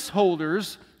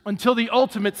placeholders until the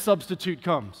ultimate substitute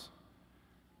comes.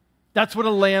 That's what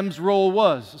a lamb's role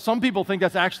was. Some people think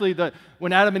that's actually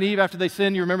when Adam and Eve, after they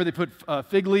sinned, you remember they put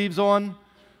fig leaves on?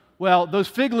 Well, those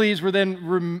fig leaves were then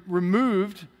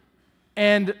removed,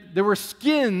 and there were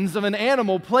skins of an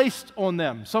animal placed on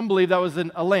them. Some believe that was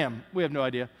a lamb. We have no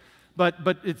idea. But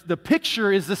the picture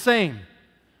is the same.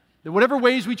 That whatever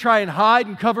ways we try and hide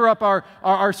and cover up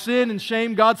our sin and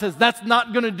shame, God says, that's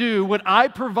not going to do. What I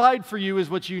provide for you is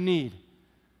what you need.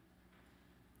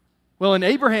 Well, in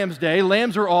Abraham's day,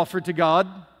 lambs were offered to God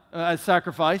as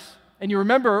sacrifice. And you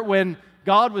remember when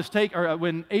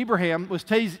when Abraham was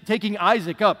taking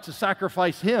Isaac up to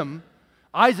sacrifice him,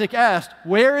 Isaac asked,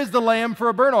 where is the lamb for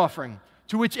a burnt offering?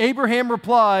 To which Abraham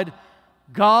replied,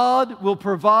 God will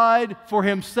provide for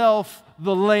himself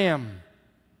the lamb.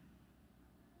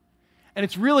 And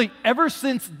it's really ever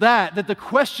since that the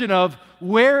question of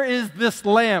where is this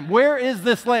lamb? Where is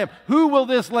this lamb? Who will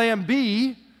this lamb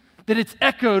be? That it's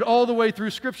echoed all the way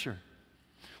through Scripture.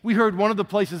 We heard one of the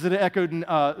places that it echoed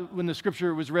when the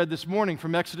Scripture was read this morning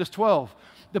from Exodus 12,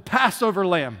 the Passover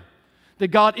lamb, that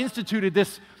God instituted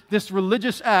this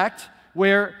religious act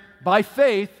where by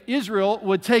faith Israel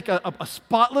would take a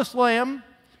spotless lamb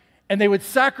and they would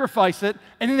sacrifice it,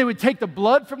 and then they would take the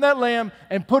blood from that lamb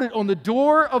and put it on the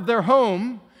door of their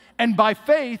home, and by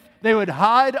faith they would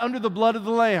hide under the blood of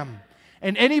the lamb.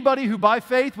 And anybody who by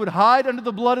faith would hide under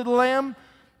the blood of the lamb,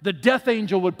 the death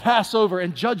angel would pass over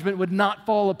and judgment would not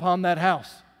fall upon that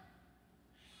house.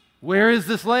 Where is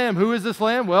this lamb? Who is this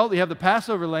lamb? Well, you have the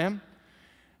Passover lamb.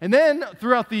 And then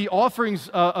throughout the offerings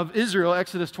of Israel,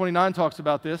 Exodus 29 talks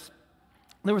about this,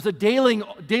 there was a daily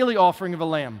offering of a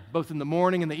lamb, both in the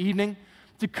morning and the evening,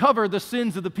 to cover the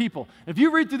sins of the people. If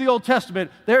you read through the Old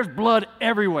Testament, there's blood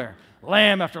everywhere,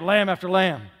 lamb after lamb after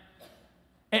lamb.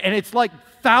 And it's like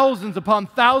thousands upon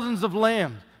thousands of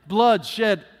lambs. Blood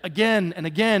shed again and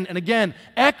again and again,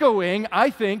 echoing, I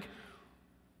think,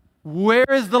 where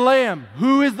is the lamb?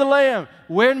 Who is the lamb?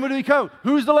 When would he come?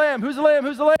 Who's the lamb? Who's the lamb?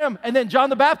 Who's the lamb? And then John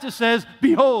the Baptist says,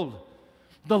 behold,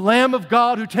 the Lamb of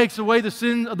God who takes away the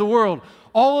sin of the world.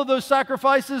 All of those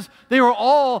sacrifices, they were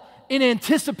all in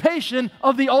anticipation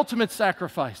of the ultimate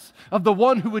sacrifice, of the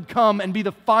one who would come and be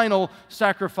the final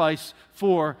sacrifice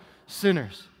for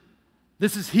sinners.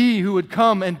 This is he who would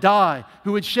come and die,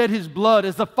 who would shed his blood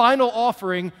as the final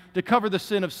offering to cover the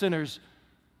sin of sinners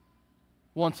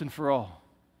once and for all.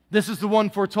 This is the one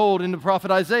foretold in the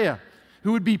prophet Isaiah,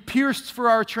 who would be pierced for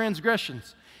our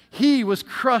transgressions. He was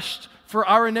crushed for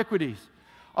our iniquities.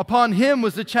 Upon him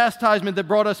was the chastisement that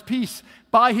brought us peace.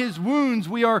 By his wounds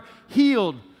we are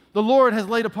healed. The Lord has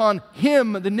laid upon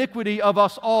him the iniquity of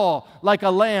us all, like a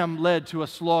lamb led to a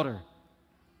slaughter.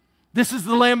 This is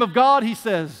the Lamb of God, he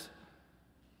says.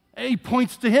 And he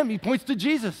points to him. He points to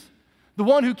Jesus, the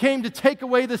one who came to take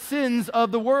away the sins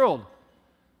of the world.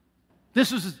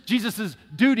 This was Jesus'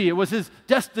 duty. It was his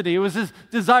destiny. It was his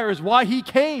desire. It was why he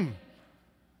came.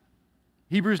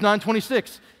 Hebrews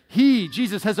 9:26. He,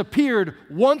 Jesus, has appeared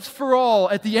once for all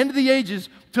at the end of the ages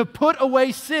to put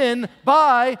away sin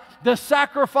by the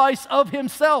sacrifice of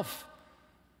himself.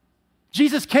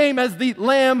 Jesus came as the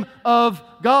Lamb of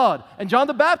God. And John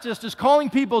the Baptist is calling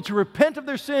people to repent of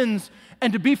their sins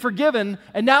and to be forgiven.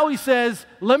 And now he says,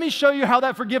 let me show you how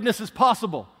that forgiveness is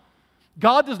possible.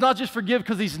 God does not just forgive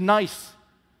because he's nice.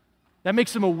 That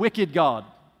makes him a wicked God.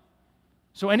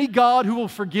 So any God who will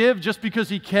forgive just because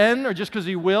he can or just because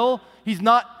he will,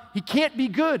 he can't be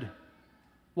good.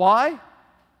 Why?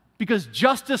 Because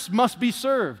justice must be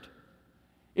served.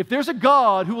 If there's a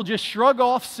God who will just shrug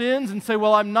off sins and say,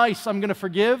 well, I'm nice, I'm going to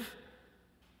forgive,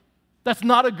 that's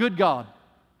not a good God.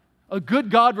 A good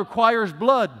God requires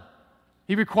blood.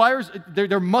 He requires,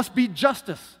 there must be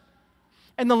justice.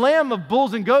 And the lamb of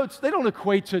bulls and goats, they don't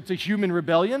equate to human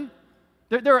rebellion.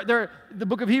 The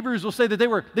book of Hebrews will say that they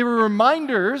were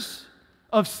reminders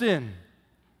of sin.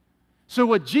 So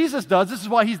what Jesus does, this is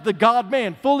why he's the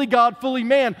God-man, fully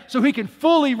man, so he can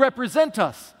fully represent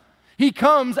us. He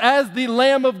comes as the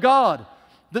Lamb of God,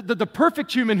 the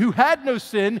perfect human who had no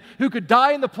sin, who could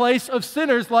die in the place of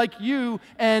sinners like you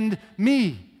and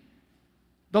me.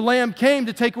 The Lamb came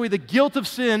to take away the guilt of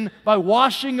sin by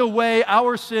washing away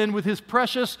our sin with his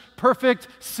precious, perfect,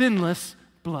 sinless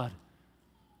blood.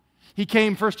 He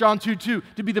came, 1 John 2:2,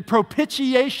 to be the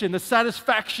propitiation, the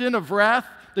satisfaction of wrath,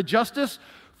 the justice,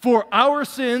 for our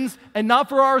sins, and not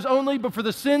for ours only, but for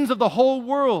the sins of the whole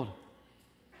world.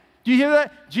 Do you hear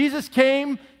that? Jesus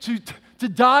came to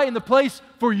die in the place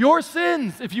for your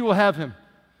sins, if you will have him.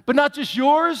 But not just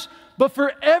yours, but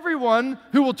for everyone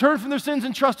who will turn from their sins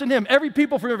and trust in him. Every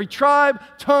people from every tribe,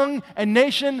 tongue, and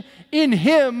nation, in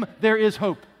him there is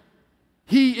hope.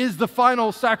 He is the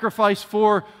final sacrifice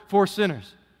for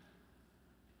sinners.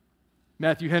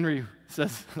 Matthew Henry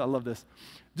says, I love this,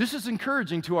 this is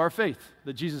encouraging to our faith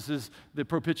that Jesus is the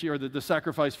propitiation, or the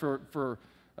sacrifice for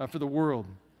the world,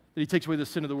 that he takes away the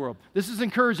sin of the world. This is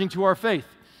encouraging to our faith.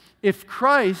 If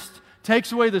Christ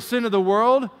takes away the sin of the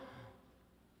world,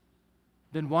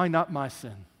 then why not my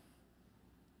sin?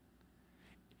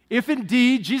 If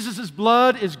indeed Jesus'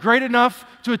 blood is great enough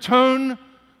to atone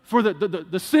for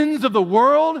the sins of the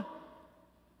world,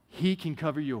 he can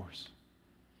cover yours.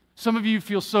 Some of you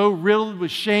feel so riddled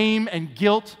with shame and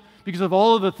guilt because of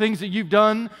all of the things that you've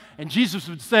done, and Jesus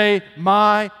would say,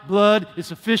 my blood is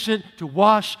sufficient to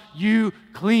wash you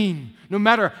clean. No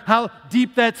matter how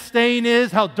deep that stain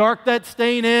is, how dark that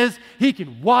stain is, he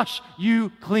can wash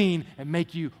you clean and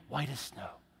make you white as snow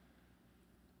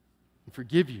and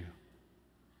forgive you.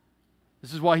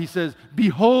 This is why he says,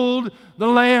 behold the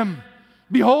Lamb.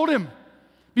 Behold him.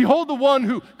 Behold the one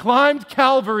who climbed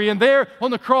Calvary and there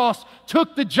on the cross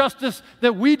took the justice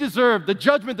that we deserve, the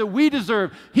judgment that we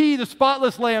deserve. He, the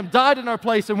spotless Lamb, died in our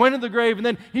place and went into the grave, and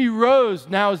then he rose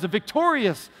now as the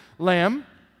victorious Lamb,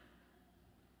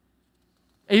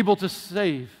 able to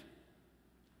save.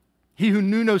 He who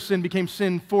knew no sin became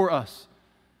sin for us.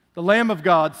 The Lamb of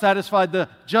God satisfied the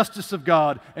justice of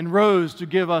God and rose to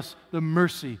give us the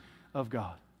mercy of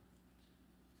God.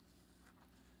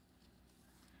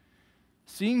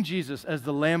 Seeing Jesus as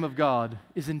the Lamb of God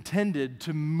is intended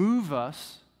to move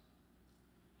us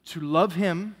to love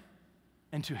him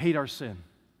and to hate our sin.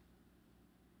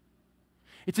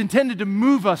 It's intended to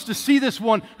move us to see this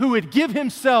one who would give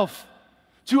himself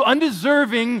to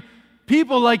undeserving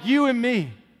people like you and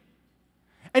me,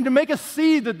 and to make us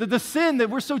see the sin that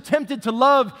we're so tempted to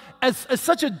love as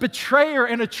such a betrayer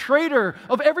and a traitor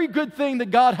of every good thing that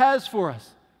God has for us.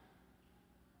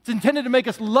 It's intended to make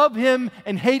us love him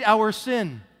and hate our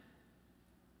sin.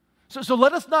 So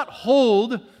let us not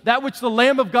hold that which the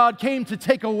Lamb of God came to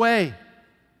take away.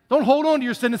 Don't hold on to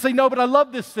your sin and say, no, but I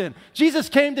love this sin. Jesus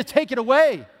came to take it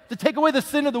away, to take away the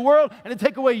sin of the world and to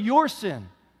take away your sin.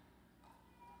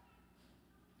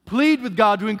 Plead with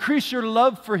God to increase your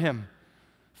love for him.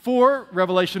 For,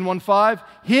 Revelation 1:5,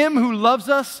 him who loves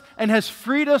us and has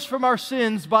freed us from our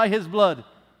sins by his blood.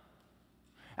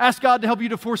 Ask God to help you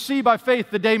to foresee by faith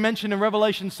the day mentioned in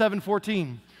Revelation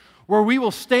 7:14, where we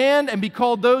will stand and be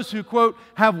called those who, quote,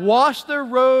 have washed their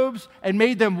robes and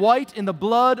made them white in the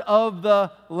blood of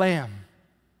the Lamb.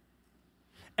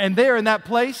 And there in that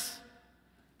place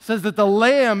says that the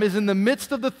Lamb is in the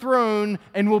midst of the throne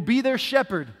and will be their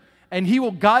shepherd, and he will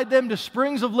guide them to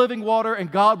springs of living water, and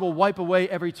God will wipe away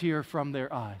every tear from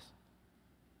their eyes.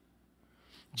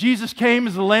 Jesus came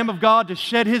as the Lamb of God to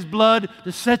shed his blood,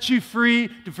 to set you free,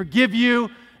 to forgive you,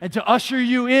 and to usher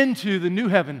you into the new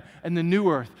heaven and the new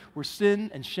earth, where sin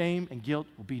and shame and guilt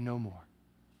will be no more.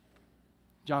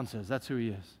 John says that's who he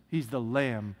is. He's the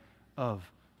Lamb of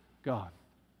God.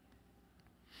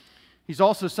 He's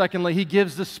also, secondly, he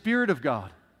gives the Spirit of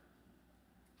God.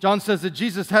 John says that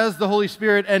Jesus has the Holy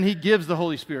Spirit and he gives the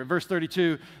Holy Spirit. Verse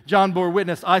 32, John bore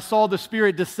witness, I saw the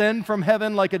Spirit descend from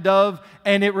heaven like a dove,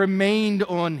 and it remained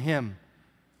on him.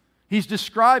 He's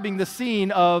describing the scene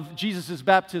of Jesus'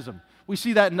 baptism. We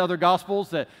see that in other Gospels,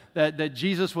 that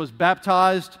Jesus was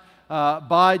baptized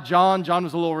by John. John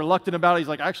was a little reluctant about it. He's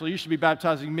like, actually, you should be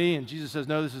baptizing me. And Jesus says,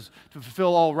 no, this is to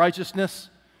fulfill all righteousness.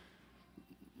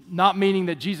 Not meaning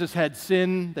that Jesus had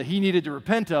sin that he needed to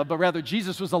repent of, but rather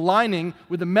Jesus was aligning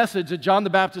with the message that John the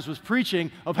Baptist was preaching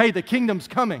of, hey, the kingdom's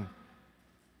coming.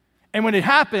 And when it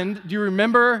happened, do you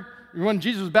remember, when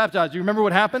Jesus was baptized, do you remember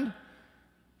what happened?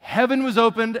 Heaven was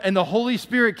opened and the Holy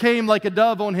Spirit came like a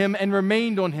dove on him and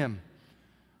remained on him.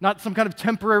 Not some kind of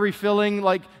temporary filling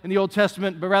like in the Old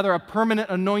Testament, but rather a permanent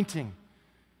anointing,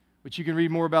 which you can read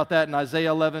more about that in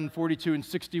Isaiah 11, 42 and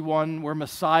 61, where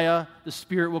Messiah, the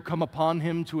Spirit will come upon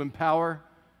him to empower.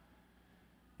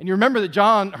 And you remember that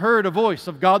John heard a voice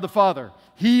of God the Father.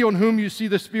 He on whom you see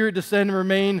the Spirit descend and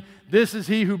remain, this is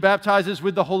he who baptizes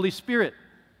with the Holy Spirit.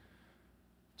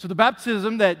 So the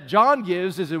baptism that John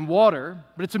gives is in water,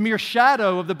 but it's a mere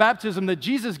shadow of the baptism that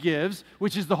Jesus gives,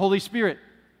 which is the Holy Spirit.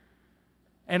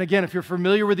 And again, if you're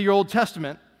familiar with the Old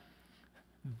Testament,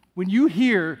 when you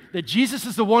hear that Jesus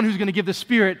is the one who's going to give the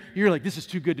Spirit, you're like, this is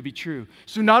too good to be true.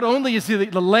 So not only is he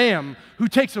the Lamb who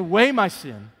takes away my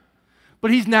sin,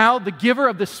 but he's now the giver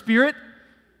of the Spirit.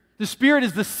 The Spirit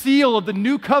is the seal of the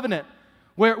new covenant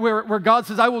where God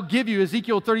says, I will give you,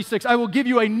 Ezekiel 36, I will give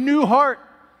you a new heart,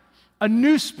 a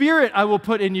new spirit I will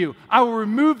put in you. I will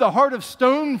remove the heart of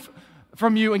stone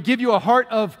from you and give you a heart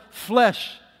of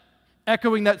flesh,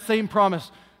 echoing that same promise.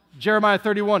 Jeremiah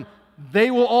 31,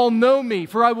 they will all know me,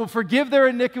 for I will forgive their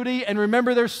iniquity and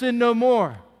remember their sin no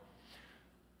more.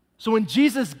 So when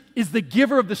Jesus is the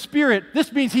giver of the Spirit,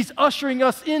 this means he's ushering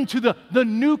us into the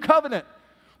new covenant,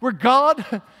 where God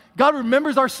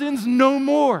remembers our sins no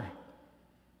more.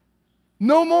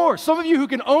 No more. Some of you who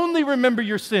can only remember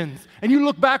your sins, and you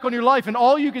look back on your life and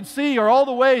all you can see are all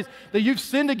the ways that you've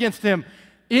sinned against him.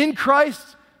 In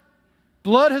Christ,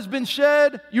 blood has been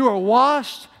shed, you are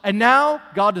washed, and now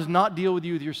God does not deal with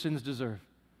you with your sins deserve.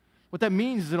 What that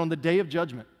means is that on the day of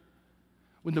judgment,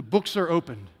 when the books are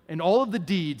opened and all of the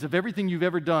deeds of everything you've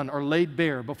ever done are laid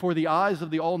bare before the eyes of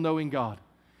the all-knowing God,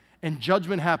 and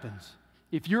judgment happens,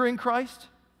 if you're in Christ,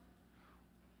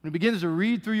 when it begins to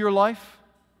read through your life,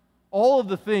 all of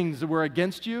the things that were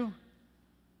against you,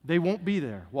 they won't be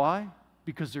there. Why?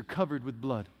 Because they're covered with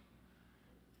blood.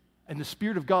 And the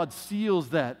Spirit of God seals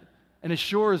that and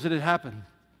assures that it happened.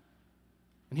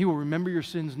 And he will remember your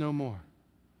sins no more.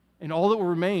 And all that will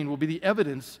remain will be the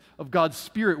evidence of God's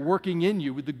Spirit working in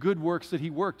you with the good works that he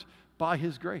worked by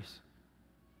his grace.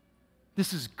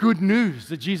 This is good news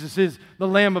that Jesus is the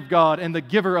Lamb of God and the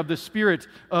giver of the Spirit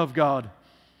of God.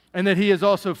 And that he is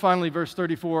also, finally, verse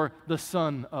 34, the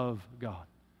Son of God.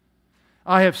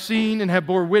 I have seen and have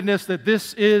bore witness that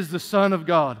this is the Son of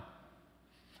God.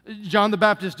 John the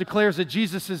Baptist declares that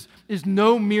Jesus is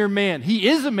no mere man. He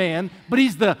is a man, but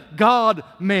he's the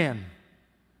God-man.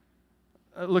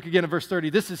 Look again at verse 30.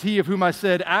 This is he of whom I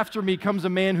said, after me comes a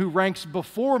man who ranks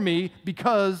before me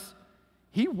because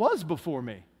he was before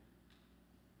me.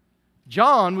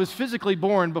 John was physically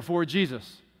born before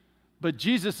Jesus, but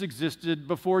Jesus existed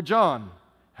before John.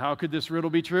 How could this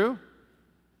riddle be true?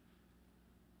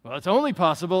 Well, it's only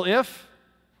possible if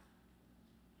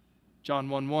John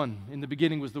 1:1, in the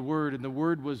beginning was the Word, and the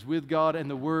Word was with God, and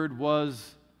the Word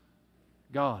was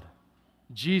God.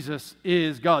 Jesus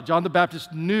is God. John the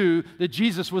Baptist knew that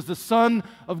Jesus was the Son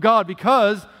of God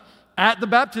because at the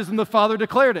baptism the Father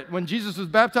declared it. When Jesus was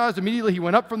baptized, immediately he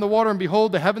went up from the water, and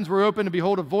behold, the heavens were opened, and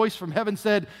behold, a voice from heaven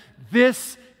said,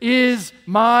 "This is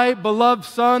my beloved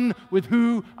Son, with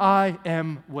whom I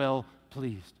am well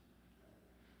pleased."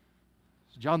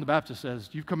 So John the Baptist says,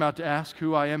 you've come out to ask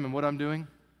who I am and what I'm doing?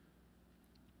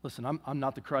 Listen, I'm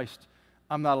not the Christ.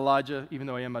 I'm not Elijah, even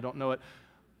though I am, I don't know it.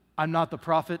 I'm not the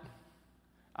prophet.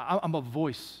 I'm a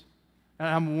voice, and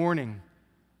I'm warning.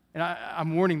 And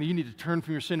I'm warning that you need to turn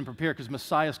from your sin and prepare because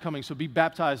Messiah is coming. So be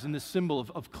baptized in this symbol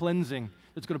of cleansing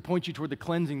that's going to point you toward the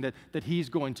cleansing that he's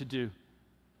going to do.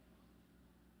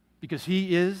 Because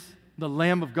he is the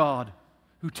Lamb of God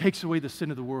who takes away the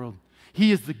sin of the world.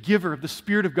 He is the giver of the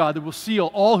Spirit of God that will seal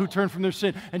all who turn from their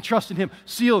sin and trust in him.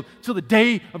 Seal till the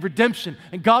day of redemption.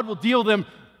 And God will deal them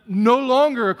no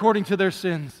longer according to their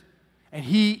sins. And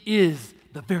he is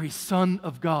the very Son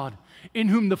of God, in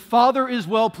whom the Father is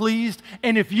well pleased.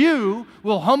 And if you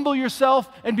will humble yourself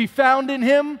and be found in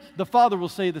him, the Father will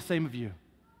say the same of you.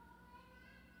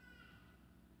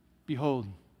 Behold,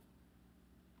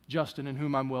 Justin, in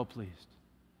whom I'm well pleased.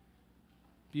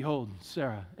 Behold,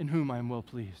 Sarah, in whom I am well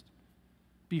pleased.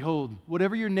 Behold,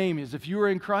 whatever your name is, if you are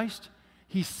in Christ,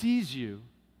 he sees you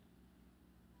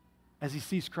as he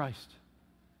sees Christ.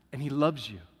 And he loves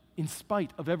you in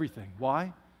spite of everything.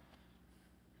 Why?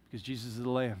 Because Jesus is the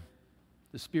Lamb,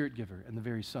 the Spirit giver, and the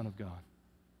very Son of God.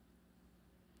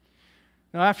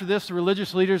 Now, after this, the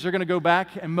religious leaders are going to go back,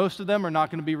 and most of them are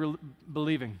not going to be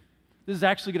believing. This is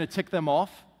actually going to tick them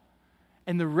off,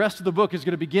 and the rest of the book is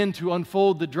going to begin to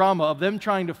unfold the drama of them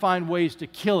trying to find ways to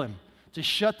kill him, to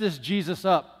shut this Jesus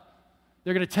up.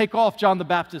 They're going to take off John the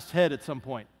Baptist's head at some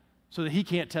point so that he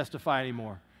can't testify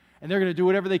anymore. And they're going to do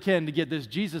whatever they can to get this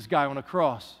Jesus guy on a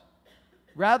cross,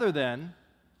 rather than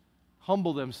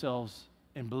humble themselves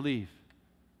and believe.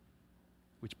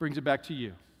 Which brings it back to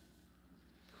you.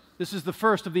 This is the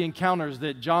first of the encounters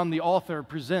that John the author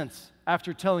presents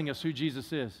after telling us who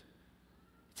Jesus is.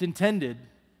 It's intended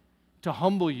to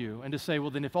humble you and to say,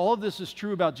 well, then if all of this is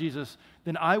true about Jesus,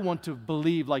 then I want to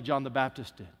believe like John the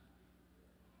Baptist did.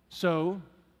 So,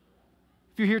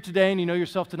 if you're here today and you know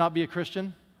yourself to not be a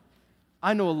Christian,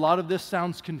 I know a lot of this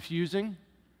sounds confusing.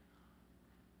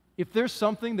 If there's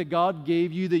something that God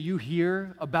gave you that you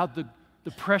hear about the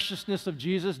preciousness of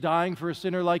Jesus dying for a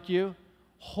sinner like you,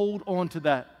 hold on to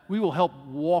that. We will help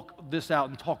walk this out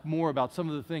and talk more about some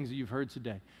of the things that you've heard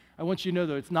today. I want you to know,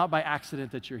 though, it's not by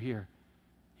accident that you're here.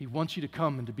 He wants you to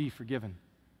come and to be forgiven.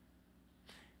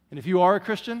 And if you are a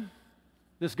Christian,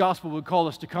 this gospel would call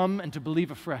us to come and to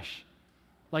believe afresh,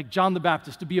 like John the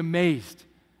Baptist, to be amazed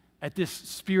at this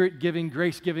Spirit-giving,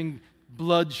 grace-giving,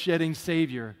 blood-shedding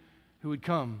Savior who would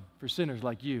come for sinners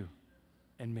like you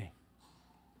and me.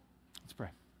 Let's pray.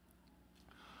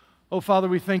 Oh, Father,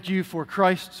 we thank you for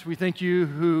Christ. We thank you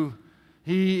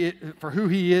for who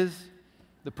he is,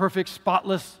 the perfect,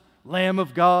 spotless Lamb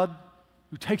of God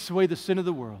who takes away the sin of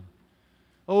the world.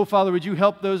 Oh, Father, would you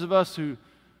help those of us who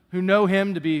know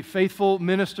him to be faithful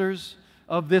ministers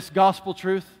of this gospel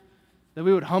truth, that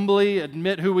we would humbly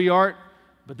admit who we are,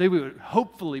 but they would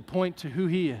hopefully point to who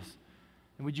he is.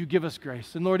 And would you give us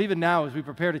grace? And Lord, even now as we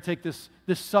prepare to take this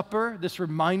supper, this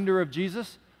reminder of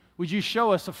Jesus, would you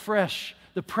show us afresh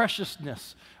the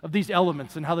preciousness of these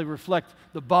elements and how they reflect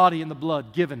the body and the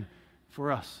blood given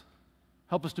for us.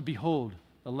 Help us to behold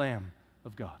the Lamb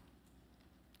of God.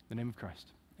 In the name of Christ.